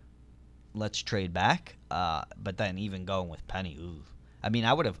 Let's trade back. But then even going with Penny, ooh. I mean,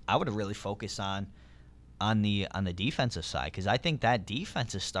 I would have really focused on the defensive side because I think that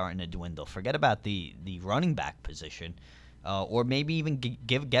defense is starting to dwindle. Forget about the running back position, or maybe even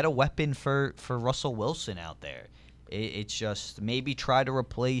get a weapon for Russell Wilson out there. It's just maybe try to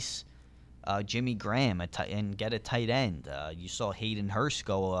replace Jimmy Graham and get a tight end. You saw Hayden Hurst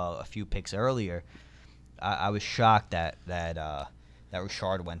go a few picks earlier. I was shocked that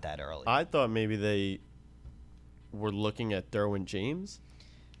Richard went that early. I thought maybe they were looking at Derwin James,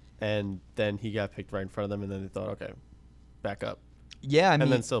 and then he got picked right in front of them, and then they thought, okay, back up. Yeah, I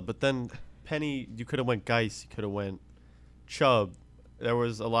mean, but then Penny, you could have went Geis, you could have went Chubb. There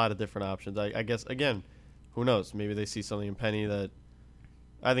was a lot of different options. I guess, again, who knows? Maybe they see something in Penny that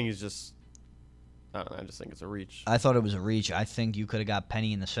I think he's just, I don't know, I just think it's a reach. I thought it was a reach. I think you could have got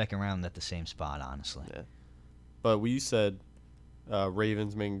Penny in the second round at the same spot, honestly. Yeah. But you said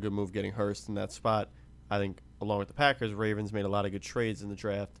Ravens making a good move getting Hurst in that spot. I think along with the Packers, Ravens made a lot of good trades in the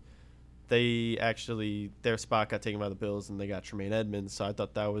draft. They actually, their spot got taken by the Bills, and they got Tremaine Edmonds. So I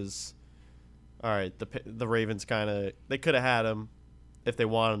thought that was, all right, the Ravens kind of, they could have had him if they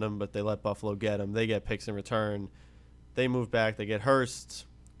wanted him, but they let Buffalo get him. They get picks in return. They move back. They get Hurst,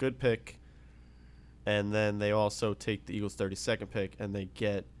 good pick. And then they also take the Eagles' 32nd pick, and they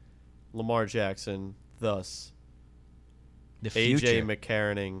get Lamar Jackson, thus The future. A.J.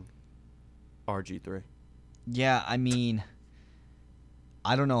 McCarroning, RG3. Yeah, I mean,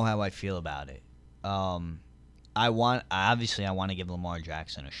 I don't know how I feel about it. I want to give Lamar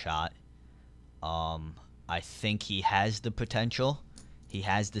Jackson a shot. I think he has the potential. He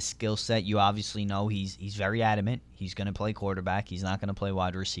has the skill set. You obviously know he's very adamant. He's going to play quarterback. He's not going to play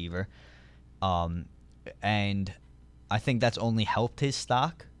wide receiver. And I think that's only helped his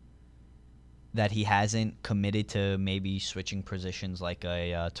stock, that he hasn't committed to maybe switching positions like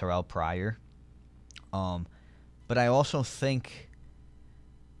a Terrell Pryor. But I also think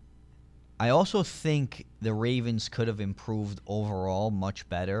the Ravens could have improved overall much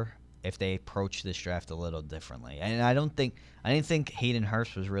better if they approached this draft a little differently. And I didn't think Hayden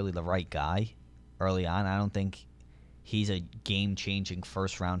Hurst was really the right guy early on. I don't think he's a game-changing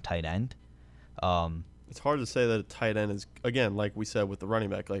first-round tight end. It's hard to say that a tight end is, again, like we said with the running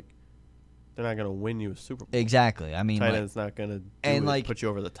back, like they're not going to win you a Super Bowl. Exactly. I mean, tight end's not going to put you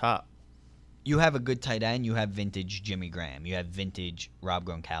over the top. You have a good tight end. You have vintage Jimmy Graham. You have vintage Rob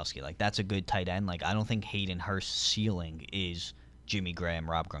Gronkowski. Like, that's a good tight end. Like, I don't think Hayden Hurst's ceiling is Jimmy Graham,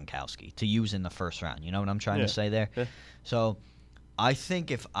 Rob Gronkowski to use in the first round. You know what I'm trying to say there? Yeah. So, I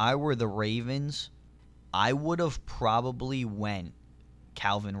think if I were the Ravens, I would have probably went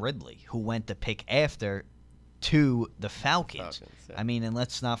Calvin Ridley, who went the pick after to the Falcons. Yeah. I mean, and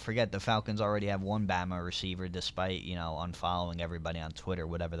let's not forget the Falcons already have one Bama receiver, despite unfollowing everybody on Twitter,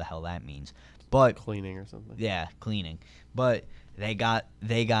 whatever the hell that means. But cleaning or something. Yeah, cleaning. But they got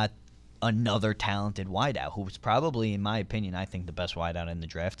another talented wideout who was probably, in my opinion, I think the best wideout in the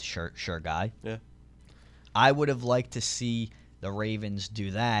draft. Sure guy. Yeah. I would have liked to see the Ravens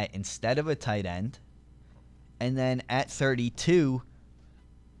do that instead of a tight end, and then at 32.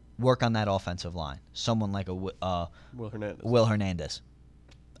 Work on that offensive line. Someone like a Will Hernandez.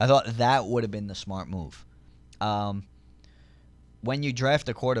 I thought that would have been the smart move. When you draft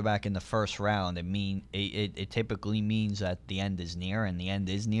a quarterback in the first round, it typically means that the end is near, and the end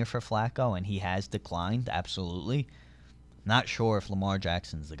is near for Flacco, and he has declined, absolutely. Not sure if Lamar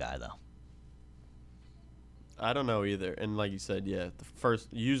Jackson's the guy, though. I don't know either. And like you said, yeah,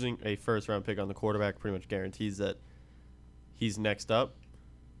 using a first-round pick on the quarterback pretty much guarantees that he's next up.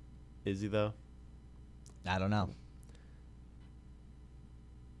 Is he, though? I don't know.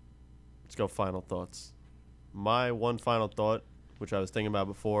 Let's go final thoughts. My one final thought, which I was thinking about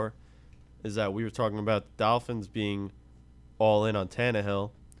before, is that we were talking about the Dolphins being all in on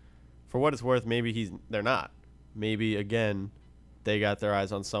Tannehill. For what it's worth, maybe they're not. Maybe, again, they got their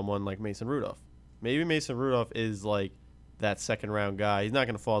eyes on someone like Mason Rudolph. Maybe Mason Rudolph is like that second-round guy. He's not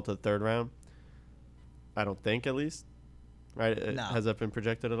going to fall to the third round. I don't think, at least. Right? No. Has that been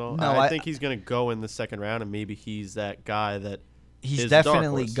projected at all? No, I think he's going to go in the second round, and maybe he's that guy that he's is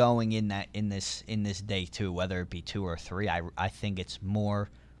definitely dark horse. going in this day too, whether it be 2 or 3. I think it's more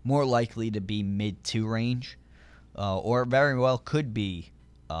likely to be mid-2 range, or very well could be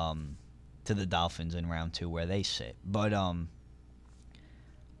to the Dolphins in round 2 where they sit. But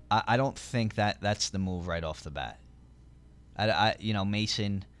I don't think that's the move right off the bat.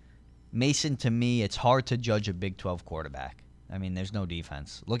 Mason, to me, it's hard to judge a Big 12 quarterback. I mean, there's no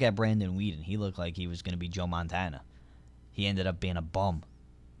defense. Look at Brandon Weeden. He looked like he was going to be Joe Montana. He ended up being a bum.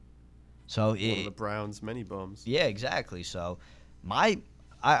 So one of the Browns' many bums. Yeah, exactly. So I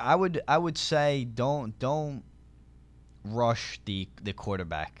would say don't rush the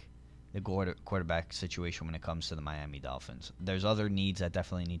quarterback situation when it comes to the Miami Dolphins. There's other needs that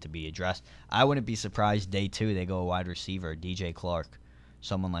definitely need to be addressed. I wouldn't be surprised day 2 they go a wide receiver, DJ Clark.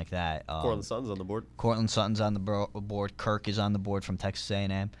 Someone like that. Cortland Sutton's on the board. Cortland Sutton's on the board. Kirk is on the board from Texas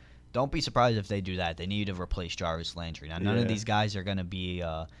A&M. Don't be surprised if they do that. They need to replace Jarvis Landry. Now, none of these guys are going to be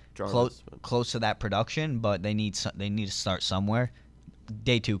close to that production, but they need to start somewhere.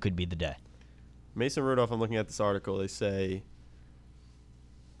 Day 2 could be the day. Mason Rudolph, I'm looking at this article. They say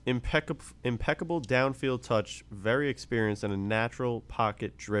impeccable downfield touch, very experienced, and a natural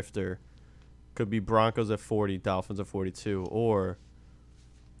pocket drifter. Could be Broncos at 40, Dolphins at 42, or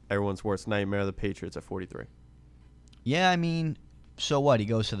everyone's worst nightmare, the Patriots at 43. Yeah, I mean, so what? He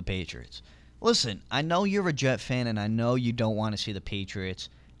goes to the Patriots. Listen, I know you're a Jet fan, and I know you don't want to see the Patriots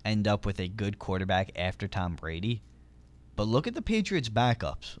end up with a good quarterback after Tom Brady, but look at the Patriots'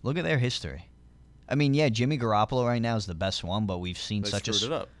 backups. Look at their history. I mean, yeah, Jimmy Garoppolo right now is the best one, but we've seen They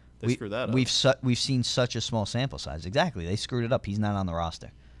screwed that up. We've seen such a small sample size. Exactly, they screwed it up. He's not on the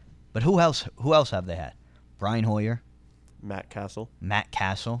roster. But who else have they had? Brian Hoyer, Matt Castle.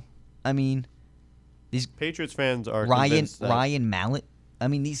 I mean, these Patriots fans are Ryan Mallett. I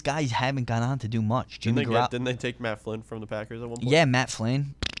mean, these guys haven't gone on to do much. Didn't they take Matt Flynn from the Packers at one point? Yeah, Matt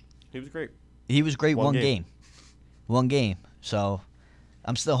Flynn. He was great. He was great one game. One game. So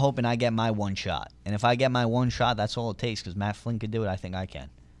I'm still hoping I get my one shot. And if I get my one shot, that's all it takes because Matt Flynn could do it. I think I can.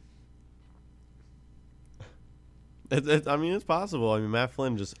 I mean, it's possible. I mean, Matt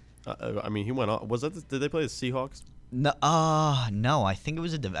Flynn just. He went on. Did they play the Seahawks? No, no. I think it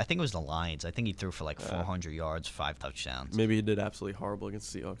was the Lions. I think he threw for like 400 yards, 5 touchdowns. Maybe he did absolutely horrible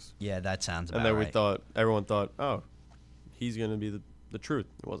against the Seahawks. Yeah, that sounds about right. And then everyone thought, oh, he's going to be the truth.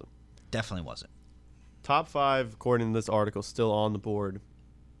 It wasn't. Definitely wasn't. Top 5, according to this article, still on the board.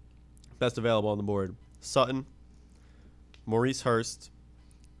 Best available on the board: Sutton, Maurice Hurst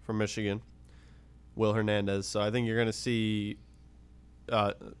from Michigan, Will Hernandez. So I think you're going to see.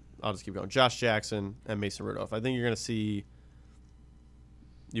 I'll just keep going. Josh Jackson and Mason Rudolph. I think you're going to see.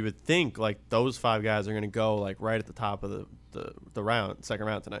 You would think like those 5 guys are going to go like right at the top of the second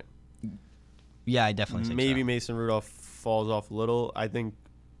round tonight. Yeah, I definitely think maybe so. Mason Rudolph falls off a little. I think.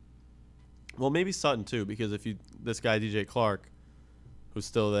 Well, maybe Sutton too, because this guy DJ Clark, who's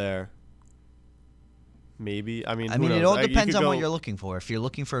still there. Maybe it all depends on what you're looking for. If you're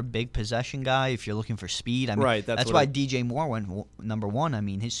looking for a big possession guy, if you're looking for speed, right. That's why DJ Moore went number 1. I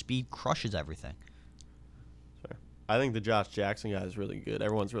mean, his speed crushes everything. Sure. I think the Josh Jackson guy is really good.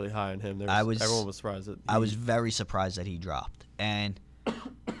 Everyone's really high on him. Everyone was surprised that I was very surprised that he dropped. And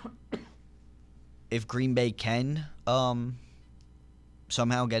if Green Bay can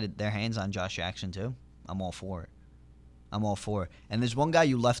somehow get their hands on Josh Jackson too, I'm all for it. And there's one guy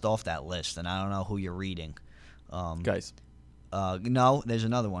you left off that list, and I don't know who you're reading. Guys. No, there's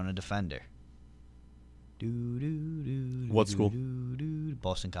another one, a defender. What school?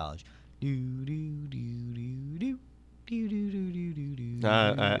 Boston College.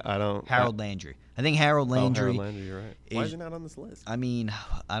 I don't. Harold Landry. I think Harold Landry. Harold Landry, you're right. Why is he not on this list? I mean,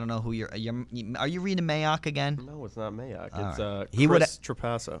 I don't know who you're. Are you reading Mayock again? No, it's not Mayock. All It's right. Chris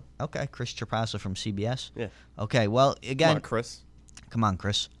Trapasso. Okay, Chris Trapasso from CBS. Yeah. Okay, well, again. Come on,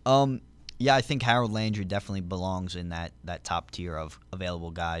 Chris. Yeah, I think Harold Landry definitely belongs in that top tier of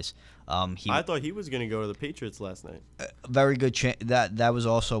available guys. I thought he was going to go to the Patriots last night. Very good. That was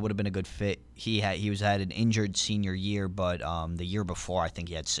also would have been a good fit. He had an injured senior year, but the year before I think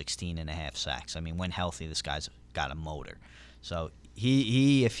he had 16.5 sacks. I mean, when healthy, this guy's got a motor. So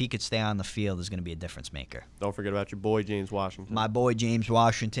he if he could stay on the field, is going to be a difference maker. Don't forget about your boy James Washington. My boy James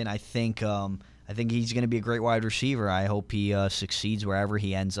Washington. I think he's going to be a great wide receiver. I hope he succeeds wherever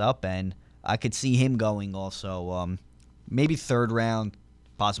he ends up, and I could see him going also maybe 3rd round.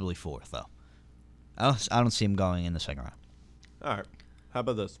 Possibly 4th, though. I don't see him going in the 2nd round. All right. How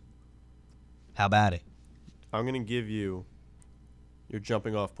about this? How about it? I'm going to give you your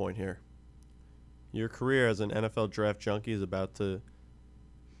jumping off point here. Your career as an NFL draft junkie is about to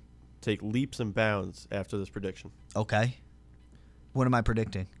take leaps and bounds after this prediction. Okay. What am I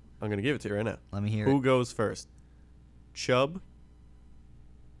predicting? I'm going to give it to you right now. Let me hear Who goes first? Chubb,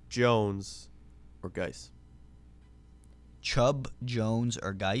 Jones, or Geis? Chubb, Jones,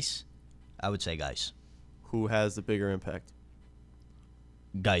 or Geis? I would say Geis. Who has the bigger impact?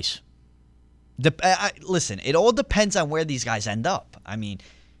 Geis. Listen, it all depends on where these guys end up. I mean,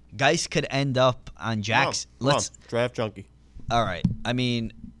 Geis could end up on Jackson. Let's draft junkie. All right. I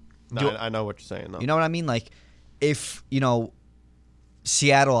mean, I know what you're saying. Though. You know what I mean? Like, if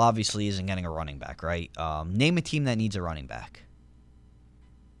Seattle obviously isn't getting a running back, right? Name a team that needs a running back.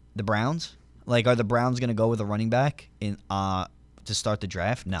 The Browns. Like, are the Browns going to go with a running back to start the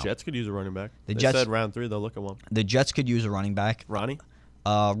draft? No. Jets could use a running back. They Jets said round 3 they'll look at one. The Jets could use a running back. Ronnie?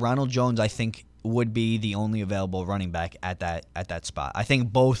 Ronald Jones, I think, would be the only available running back at that spot. I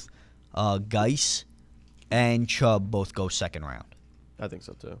think both Geis and Chubb both go 2nd round. I think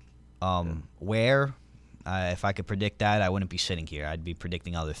so too. Where? If I could predict that, I wouldn't be sitting here. I'd be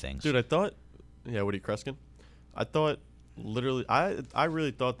predicting other things. Dude, I thought, Woody Kreskin. I thought, literally, I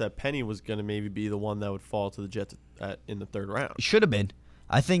really thought that Penny was going to maybe be the one that would fall to the Jets in the third round. It should have been.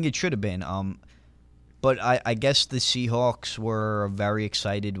 I think it should have been. But I guess the Seahawks were very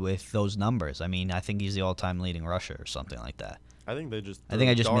excited with those numbers. I mean, I think he's the all-time leading rusher or something like that. I think I just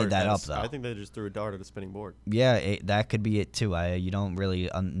made that up, though. I think they just threw a dart at a spinning board. Yeah, that could be it too. You don't really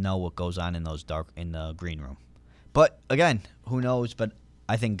know what goes on in the green room. But again, who knows? But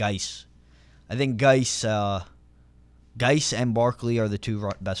I think Geis and Barkley are the two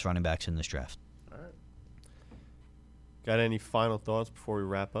best running backs in this draft. All right. Got any final thoughts before we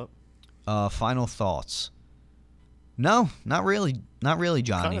wrap up? Final thoughts. No, not really,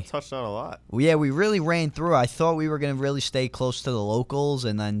 Johnny. Kind of touched on a lot. Well, yeah, we really ran through. I thought we were going to really stay close to the locals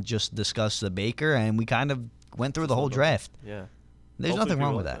and then just discuss the Baker, and we kind of went through the whole draft. Yeah. There's nothing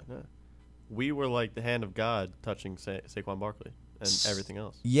wrong with that. Yeah. We were like the hand of God touching Saquon Barkley and everything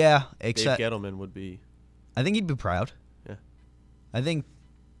else. Yeah, except Dave Gettleman would be. I think he'd be proud. Yeah. I think,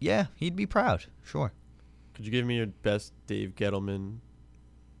 yeah, he'd be proud. Sure. Could you give me your best Dave Gettleman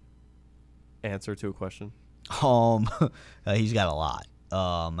answer to a question? He's got a lot.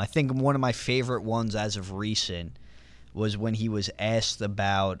 I think one of my favorite ones as of recent was when he was asked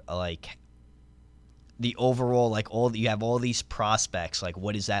about like the overall, like you have all these prospects, like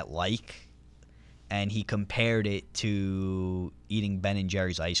what is that like? And he compared it to eating Ben &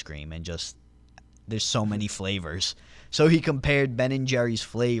 Jerry's ice cream, and just there's so many flavors. So he compared Ben & Jerry's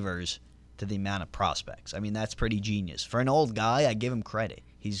flavors to the amount of prospects. I mean, that's pretty genius. For an old guy, I give him credit.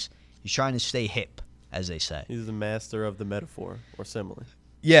 He's trying to stay hip, as they say. He's the master of the metaphor or simile.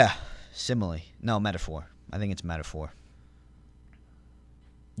 Yeah, simile. No, metaphor. I think it's metaphor.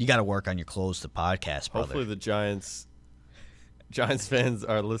 You got to work on your close to podcast, brother. Hopefully the Giants fans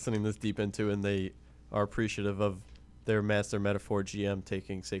are listening this deep into, and they are appreciative of their master metaphor GM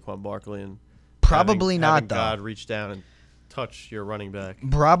taking Saquon Barkley and probably not having though. God reach down and touch your running back.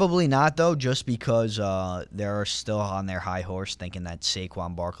 Probably not though, just because they're still on their high horse, thinking that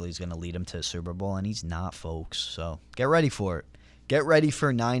Saquon Barkley is going to lead them to the Super Bowl, and he's not, folks. So get ready for it. Get ready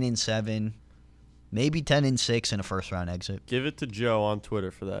for 9-7, maybe 10-6 in a first round exit. Give it to Joe on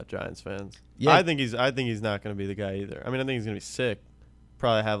Twitter for that, Giants fans. Yeah. I think he's not going to be the guy either. I mean, I think he's going to be sick.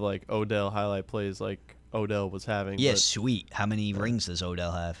 Probably have like Odell highlight plays like Odell was having. Yeah, sweet. How many rings does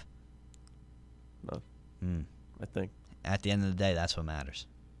Odell have? None. I think. At the end of the day, that's what matters.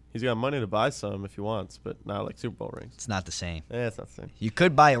 He's got money to buy some if he wants, but not like Super Bowl rings. It's not the same. Yeah, it's not the same. You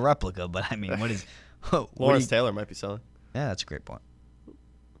could buy a replica, but I mean, what is... Lawrence Taylor might be selling. Yeah, that's a great point.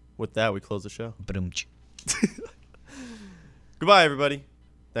 With that, we close the show. Ba-dum-tch. Goodbye, everybody.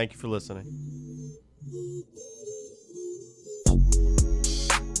 Thank you for listening.